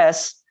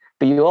 Yes.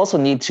 But you also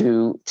need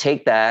to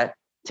take a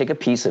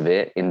piece of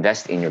it,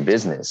 invest in your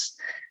business.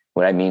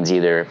 What that means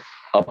either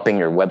upping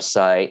your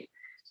website,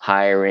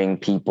 hiring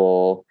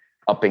people,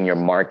 upping your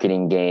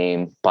marketing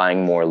game,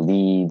 buying more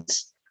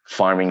leads,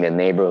 farming the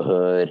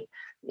neighborhood,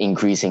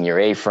 increasing your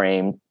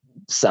A-frame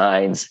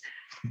signs,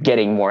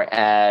 getting more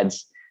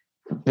ads,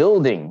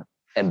 building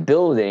and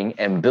building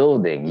and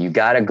building. You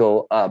got to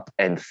go up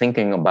and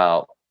thinking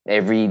about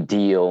every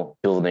deal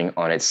building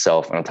on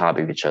itself and on top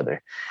of each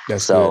other.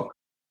 That's good.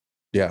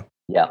 Yeah.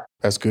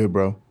 That's good,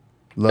 bro.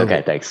 Love it.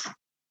 Okay, thanks.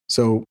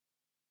 So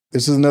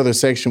this is another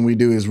section we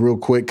do is real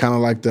quick, kind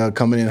of like the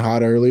coming in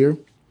hot earlier.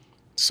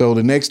 So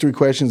the next 3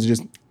 questions are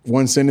just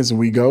one sentence and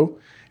we go.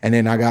 And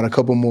then I got a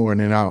couple more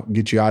and then I'll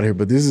get you out of here.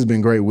 But this has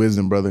been great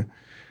wisdom, brother.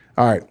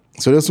 All right.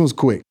 So this one's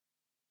quick.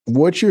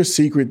 What's your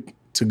secret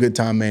to good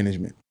time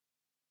management?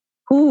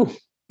 Whew.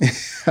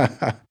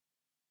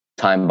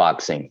 Time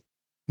boxing.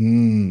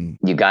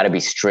 You got to be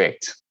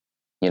strict,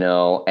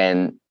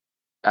 and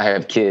I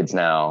have kids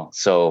now.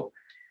 So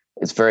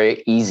it's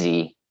very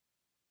easy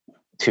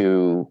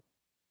to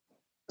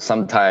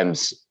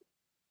sometimes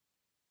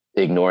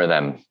ignore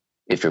them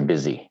if you're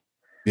busy.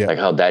 Yeah. Like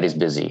how daddy's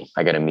busy.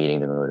 I got a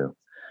meeting to go to.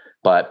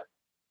 But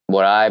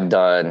what I've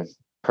done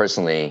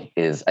personally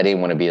is I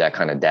didn't want to be that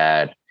kind of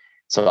dad.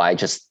 So I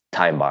just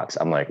time box.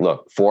 I'm like,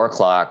 look,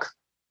 4:00,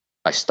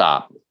 I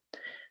stop.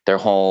 They're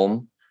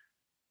home.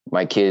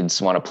 My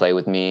kids want to play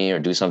with me or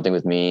do something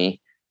with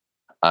me.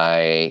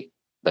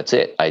 That's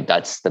it.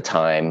 That's the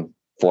time.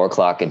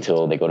 4:00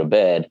 until they go to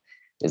bed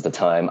is the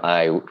time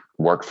I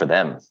work for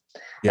them.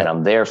 Yeah. And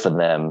I'm there for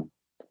them.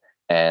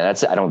 And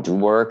that's it. I don't do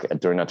work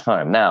during that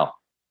time. Now,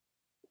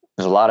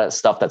 there's a lot of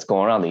stuff that's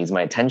going on that needs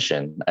my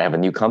attention. I have a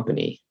new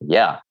company.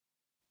 Yeah.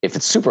 If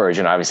it's super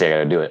urgent, obviously I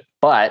got to do it.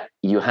 But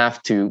you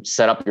have to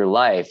set up your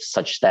life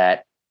such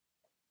that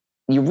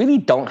you really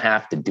don't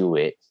have to do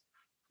it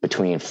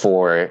between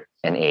 4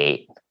 and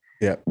 8.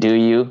 Yeah. Do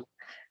you?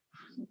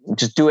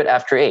 Just do it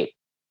after 8.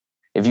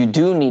 If you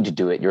do need to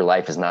do it, your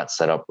life is not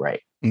set up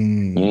right. You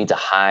need to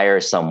hire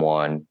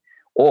someone,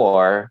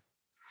 or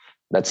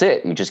that's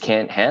it. You just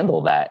can't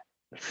handle that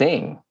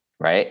thing,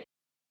 right?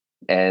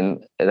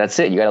 And that's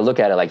it. You got to look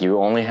at it like you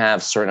only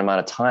have a certain amount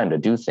of time to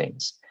do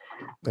things.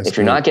 If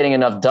you're not getting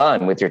enough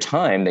done with your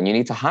time, then you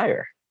need to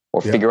hire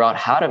or figure out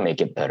how to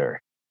make it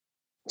better.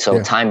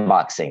 So time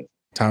boxing.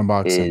 Time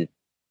boxing.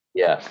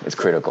 It's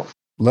critical.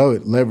 Love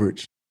it.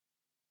 Leverage.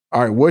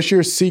 All right. What's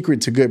your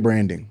secret to good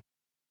branding?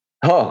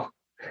 Oh,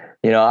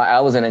 I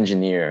was an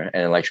engineer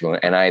and electrical,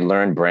 and I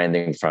learned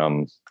branding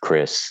from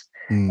Chris.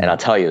 And I'll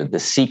tell you, the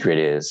secret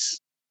is,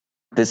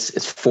 this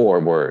is 4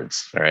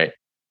 words. All right.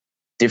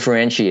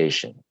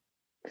 Differentiation.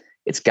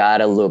 It's got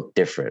to look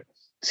different.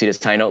 See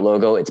this High Note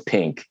logo? It's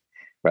pink,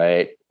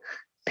 right?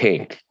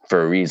 Pink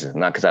for a reason,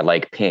 not because I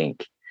like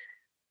pink,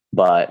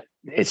 but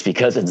it's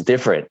because it's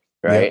different,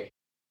 right?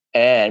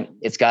 Yeah. And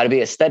it's got to be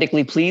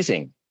aesthetically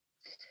pleasing.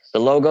 The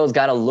logo's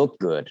got to look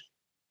good,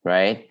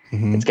 right?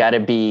 It's got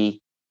to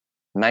be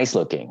nice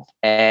looking.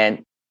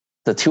 And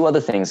the 2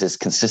 other things is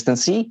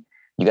consistency.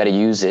 You got to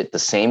use it the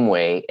same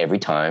way every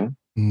time,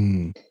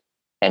 and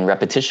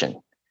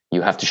repetition.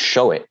 You have to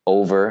show it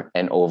over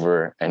and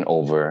over and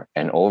over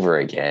and over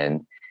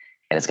again.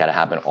 And it's got to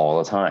happen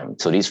all the time.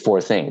 So these 4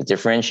 things: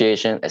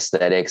 differentiation,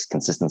 aesthetics,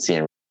 consistency,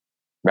 and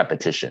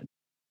repetition.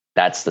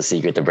 That's the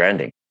secret to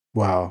branding.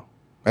 Wow.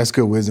 That's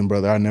good wisdom,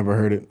 brother. I never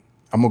heard it.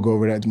 I'm going to go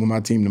over that with my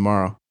team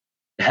tomorrow.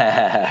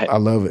 I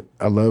love it.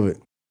 I love it.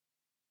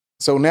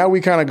 So now we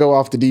kind of go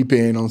off the deep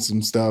end on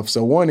some stuff.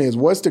 So one is,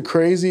 what's the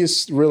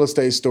craziest real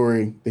estate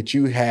story that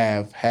you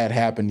have had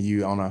happen to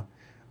you on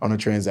a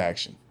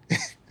transaction?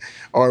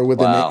 Or with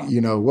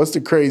what's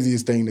the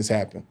craziest thing that's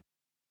happened?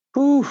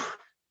 Whew.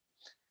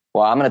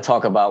 Well, I'm going to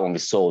talk about when we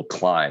sold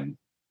Climb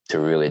to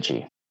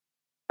Realogy.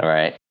 All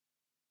right.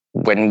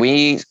 When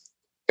we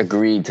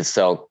agreed to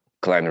sell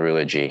Climb to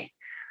Realogy,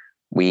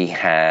 we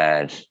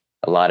had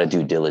a lot of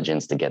due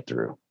diligence to get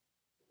through.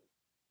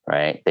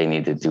 Right. They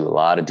needed to do a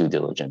lot of due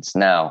diligence.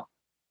 Now,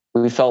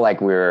 we felt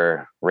like we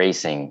were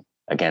racing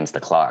against the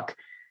clock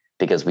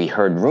because we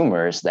heard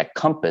rumors that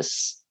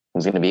Compass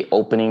was going to be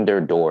opening their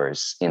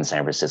doors in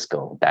San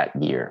Francisco that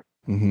year.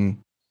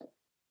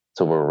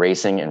 So we're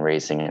racing and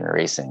racing and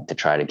racing to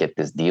try to get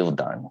this deal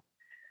done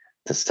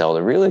to sell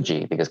to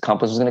Realogy, because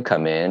Compass was going to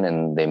come in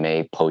and they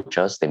may poach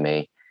us. They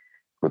may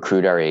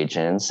recruit our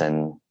agents,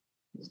 and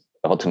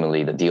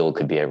ultimately the deal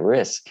could be at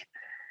risk.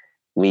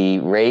 We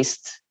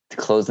raced to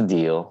close the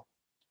deal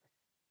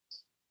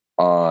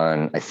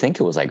on, I think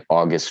it was like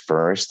August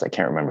 1st. I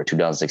can't remember,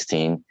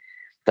 2016.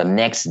 The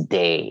next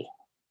day,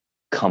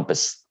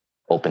 Compass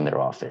opened their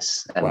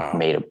office and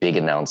made a big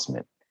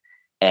announcement.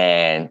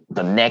 And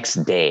the next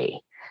day,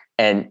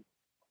 and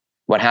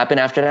what happened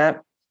after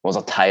that was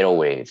a tidal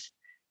wave.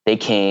 They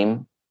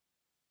came,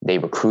 they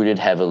recruited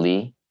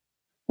heavily,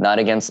 not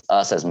against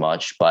us as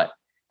much, but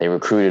they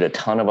recruited a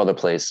ton of other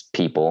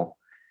people.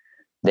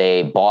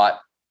 They bought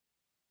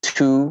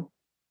 2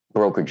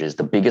 brokerages,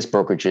 the biggest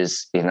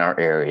brokerages in our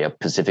area,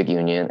 Pacific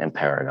Union and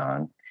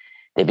Paragon.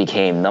 They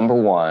became number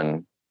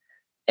 1.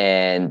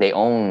 And they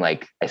own, I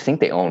think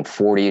they own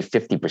 40,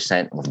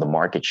 50% of the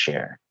market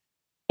share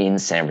in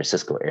San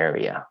Francisco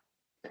area.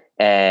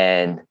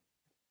 And,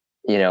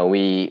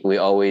 we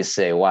always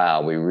say,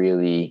 wow,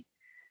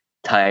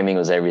 timing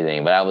was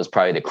everything. But that was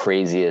probably the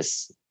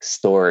craziest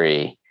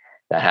story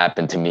that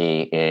happened to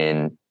me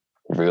in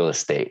real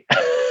estate.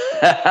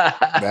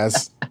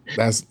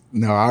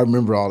 No, I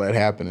remember all that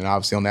happening,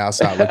 obviously on the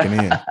outside looking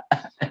in.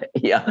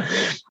 Yeah.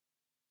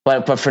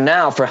 But for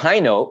now, for High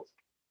Note,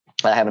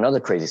 I have another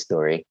crazy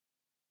story.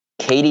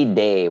 Katie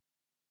Day,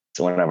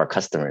 one of our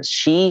customers,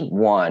 she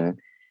won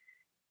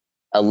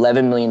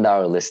 $11 million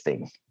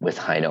listing with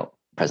High Note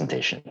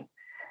presentation.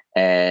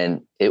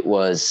 And it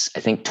was, I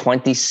think,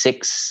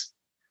 26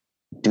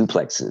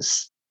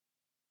 duplexes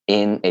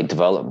in a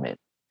development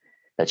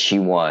that she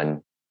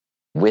won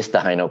with the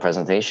high note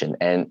presentation.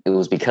 And it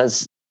was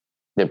because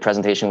the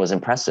presentation was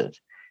impressive.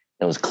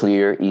 It was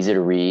clear, easy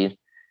to read.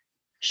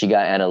 She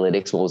got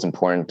analytics, what was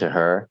important to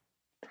her.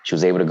 She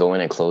was able to go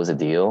in and close a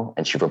deal,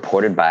 and she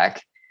reported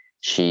back.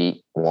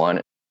 She won,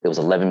 it was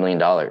 $11 million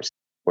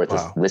worth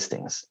of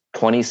listings,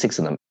 26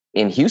 of them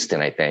in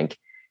Houston, I think.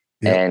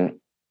 Yep. And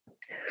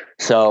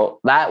so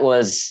that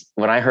was,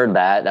 when I heard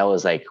that, that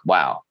was like,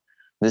 wow,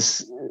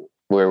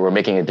 we're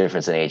making a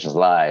difference in agents'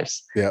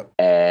 lives. Yep.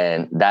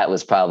 And that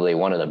was probably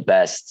one of the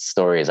best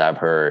stories I've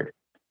heard,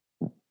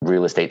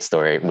 real estate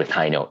story with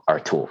High Note, our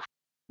tool.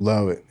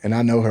 Love it. And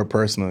I know her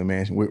personally,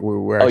 man.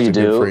 We're actually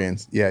good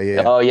friends.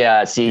 Yeah. Oh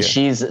yeah. See,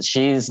 yeah.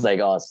 She's like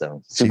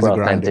awesome. Super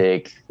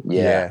authentic.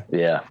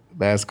 Yeah.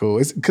 That's cool.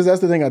 It's because that's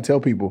the thing I tell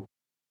people.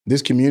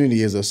 This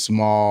community is a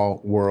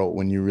small world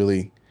when you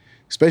really,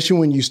 especially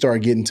when you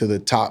start getting to the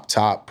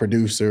top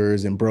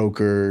producers and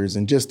brokers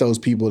and just those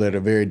people that are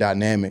very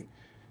dynamic.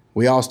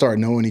 We all start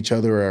knowing each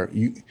other, or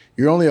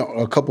you're only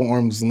a couple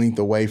arms length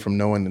away from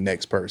knowing the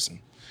next person.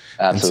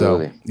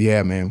 Absolutely. So,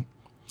 yeah, man.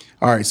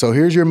 All right, so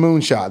here's your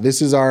moonshot.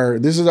 This is our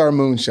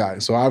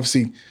moonshot. So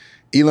obviously,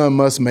 Elon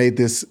Musk made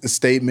this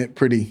statement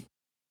pretty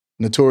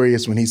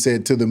notorious when he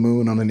said to the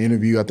moon on an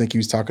interview. I think he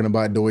was talking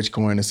about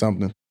Dogecoin or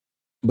something.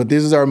 But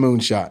this is our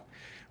moonshot.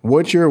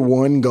 What's your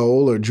one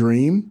goal or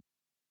dream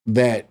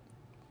that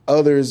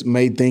others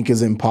may think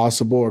is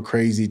impossible or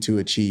crazy to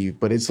achieve,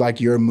 but it's like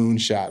your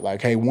moonshot?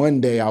 Like, hey,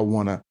 one day I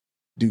want to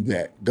do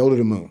that. Go to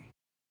the moon.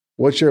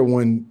 What's your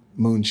one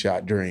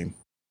moonshot dream?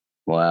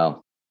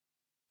 Wow.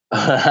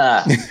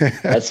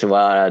 That's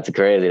wow. That's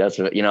crazy. That's,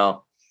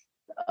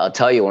 I'll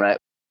tell you, when I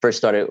first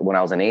started, when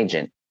I was an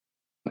agent,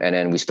 and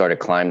then we started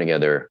Climb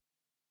together,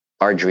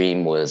 our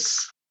dream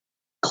was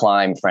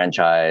Climb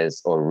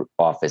franchise or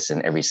office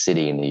in every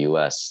city in the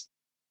US.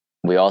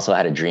 We also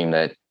had a dream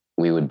that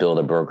we would build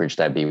a brokerage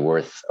that'd be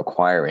worth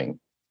acquiring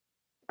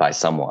by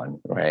someone,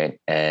 right?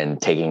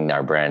 And taking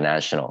our brand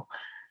national,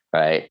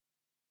 right?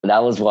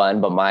 That was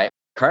one. But my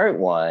current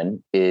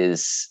one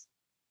is,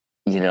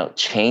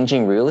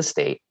 changing real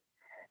estate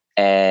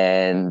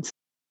and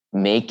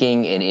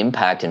making an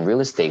impact in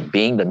real estate,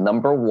 being the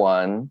number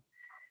one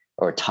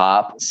or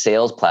top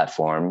sales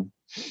platform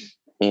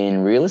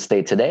in real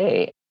estate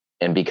today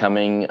and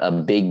becoming a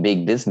big,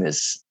 big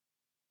business.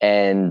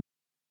 And,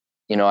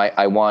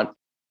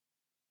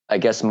 I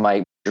guess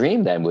my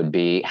dream then would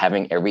be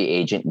having every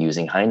agent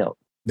using High Note.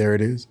 There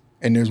it is.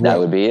 And there's that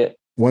would be it.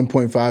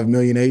 1.5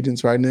 million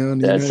agents right now in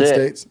the United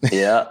States.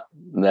 Yeah,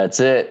 that's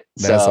it.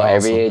 That's so awesome.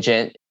 Every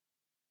agent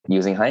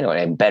using High Note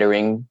and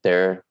bettering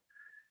their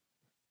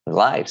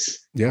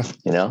lives. Yeah.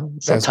 So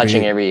that's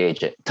touching big. Every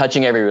agent,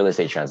 touching every real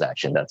estate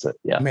transaction. That's it.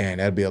 Yeah. Man,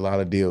 that'd be a lot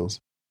of deals.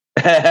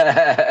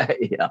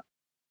 Yeah.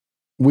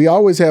 We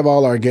always have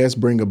all our guests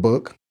bring a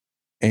book,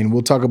 and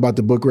we'll talk about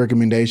the book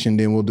recommendation.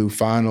 Then we'll do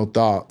final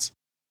thoughts.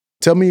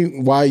 Tell me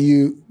why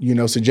you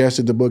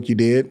suggested the book you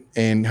did,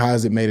 and how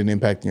has it made an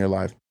impact in your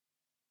life?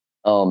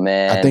 Oh,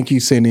 man. I think you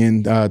sent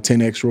in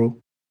 10X Rule.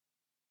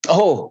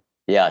 Oh,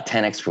 yeah.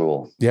 10X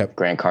Rule. Yep.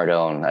 Grant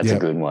Cardone. That's a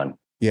good one.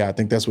 Yeah, I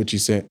think that's what you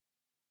sent.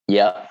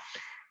 Yeah.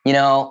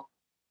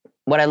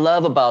 What I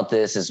love about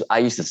this is, I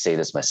used to say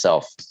this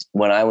myself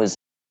when I was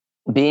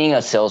being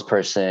a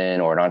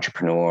salesperson or an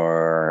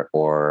entrepreneur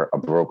or a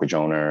brokerage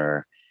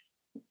owner.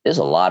 There's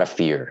a lot of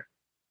fear,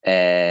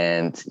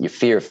 and you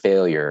fear of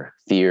failure,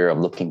 fear of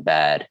looking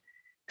bad,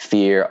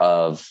 fear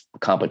of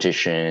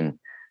competition,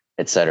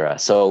 etc.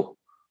 So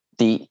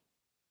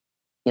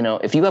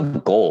if you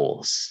have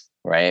goals,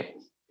 right,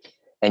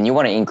 and you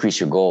want to increase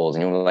your goals,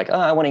 and you're like, oh,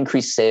 I want to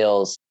increase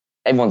sales.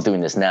 Everyone's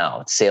doing this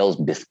now. It's sales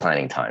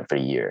planning time for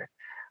the year.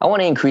 I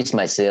want to increase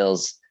my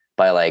sales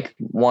by like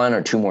 1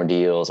 or 2 more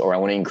deals, or I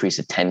want to increase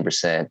it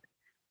 10%,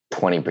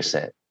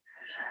 20%.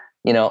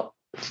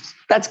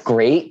 That's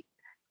great.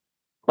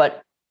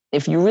 But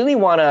if you really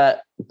want to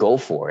go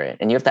for it,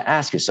 and you have to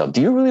ask yourself,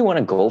 do you really want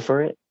to go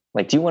for it?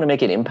 Like, do you want to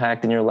make an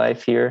impact in your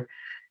life here?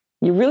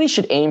 You really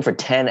should aim for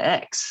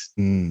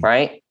 10X,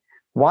 right?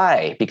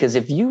 Why? Because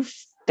if you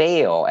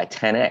fail at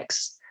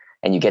 10X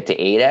and you get to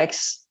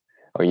 8X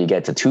or you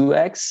get to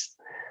 2X,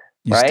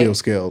 you still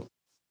scaled.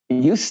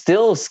 You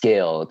still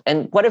scaled.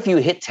 And what if you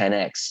hit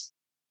 10X?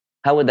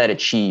 How would that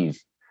achieve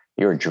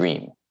your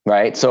dream,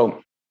 right?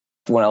 So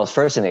when I was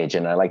first an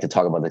agent, I like to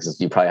talk about this because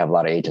you probably have a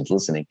lot of agents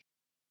listening.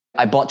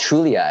 I bought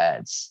Trulia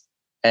ads,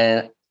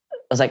 and I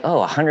was like,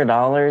 oh,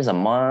 $100 a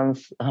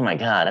month. Oh my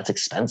God, that's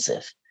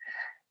expensive.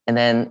 And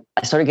then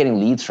I started getting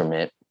leads from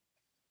it.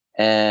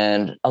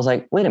 And I was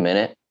like, wait a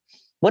minute.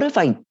 What if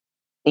I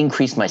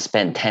increased my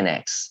spend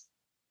 10X?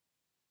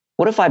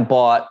 What if I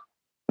bought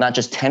not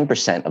just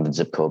 10% of the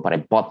zip code, but I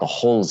bought the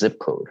whole zip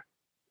code,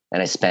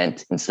 and I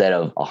spent, instead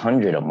of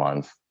 100 a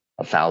month,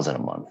 1,000 a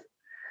month?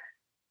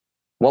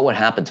 What would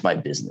happen to my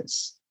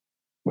business?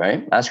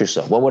 Right? Ask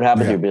yourself, what would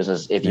happen to your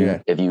business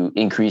if you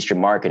increase your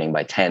marketing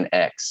by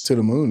 10X? To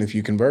the moon if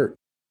you convert.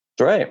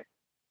 That's right.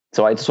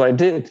 So that's what I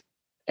did.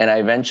 And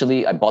I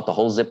bought the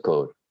whole zip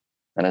code.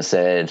 And I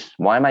said,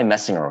 why am I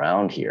messing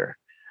around here?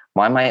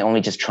 Why am I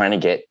only just trying to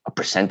get a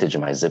percentage of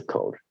my zip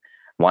code?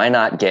 Why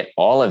not get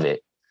all of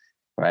it?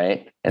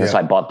 Right. And so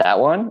I bought that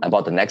one. I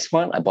bought the next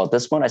one. I bought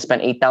this one. I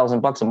spent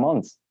 $8,000 a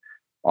month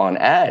on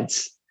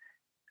ads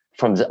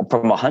from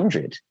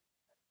 100.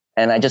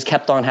 And I just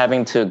kept on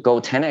having to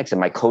go 10X. And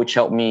my coach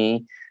helped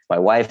me. My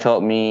wife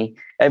helped me.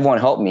 Everyone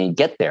helped me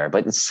get there.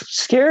 But it's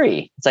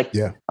scary. It's like,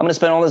 I'm going to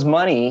spend all this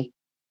money.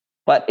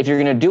 But if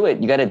you're going to do it,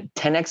 you got to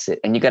 10X it.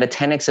 And you got to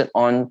 10X it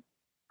on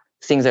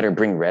things that are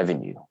bring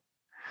revenue,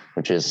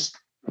 which is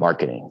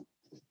marketing.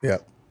 Yeah.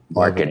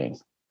 Marketing.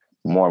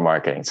 More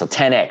marketing. So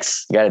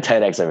 10X. You got to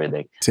 10X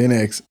everything.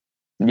 10X.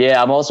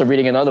 Yeah. I'm also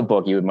reading another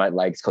book you might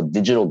like. It's called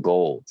Digital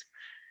Gold.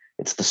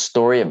 It's the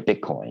story of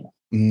Bitcoin.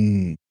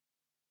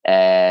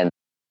 And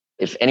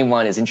if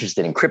anyone is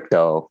interested in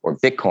crypto or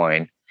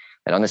Bitcoin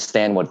and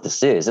understand what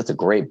this is, it's a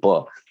great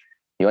book.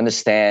 You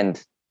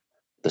understand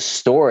the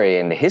story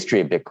and the history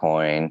of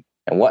Bitcoin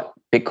and what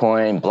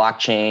Bitcoin,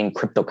 blockchain,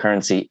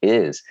 cryptocurrency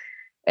is.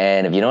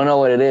 And if you don't know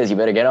what it is, you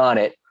better get on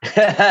it.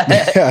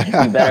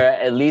 You better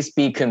at least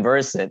be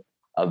conversant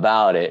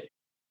about it.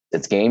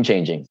 It's game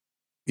changing.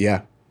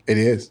 Yeah, it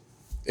is.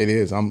 It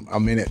is. I'm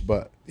in it,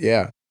 but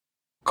yeah.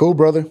 Cool,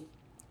 brother.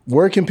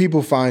 Where can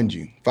people find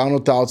you? Final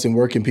thoughts, and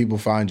where can people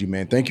find you,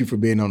 man? Thank you for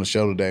being on the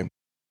show today.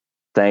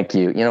 Thank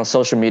you.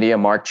 Social media,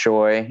 Mark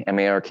Choi,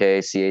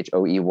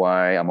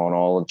 MarkChoey. I'm on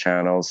all the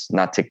channels.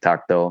 Not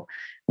TikTok though,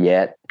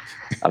 yet.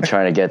 I'm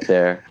trying to get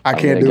there. I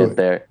can't do it.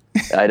 There.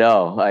 I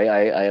know.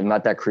 I am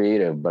not that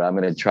creative, but I'm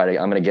going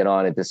to get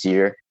on it this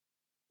year.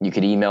 You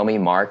could email me,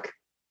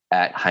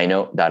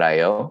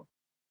 mark@highnote.io.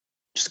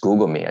 Just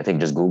Google me. I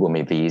think just Google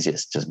me the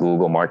easiest. Just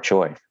Google Mark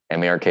Choi,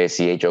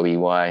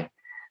 MarkChoey.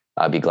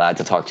 I'll be glad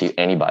to talk to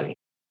anybody.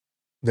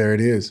 There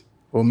it is.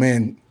 Well,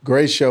 man,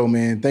 great show,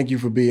 man. Thank you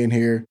for being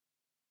here.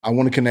 I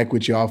want to connect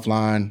with you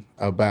offline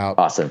about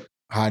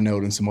High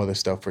Note and some other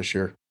stuff for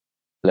sure.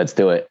 Let's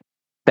do it.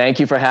 Thank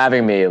you for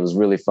having me. It was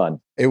really fun.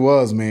 It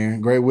was,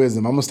 man. Great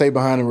wisdom. I'm going to stay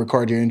behind and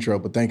record your intro,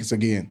 but thanks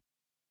again.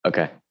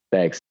 Okay.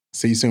 Thanks.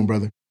 See you soon,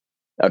 brother.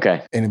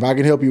 Okay. And if I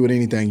can help you with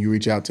anything, you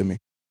reach out to me.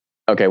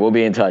 Okay. We'll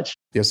be in touch.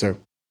 Yes, sir.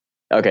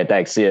 Okay.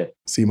 Thanks. See you.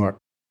 See you, Mark.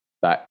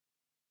 Bye.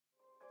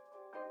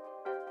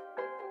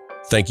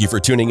 Thank you for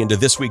tuning into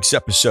this week's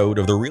episode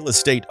of The Real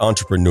Estate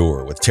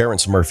Entrepreneur with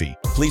Terrence Murphy.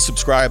 Please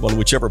subscribe on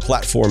whichever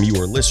platform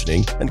you are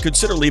listening and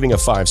consider leaving a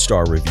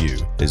 5-star review,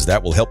 as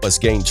that will help us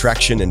gain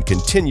traction and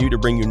continue to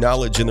bring you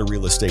knowledge in the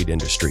real estate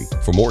industry.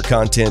 For more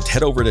content,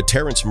 head over to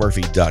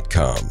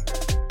terrencemurphy.com.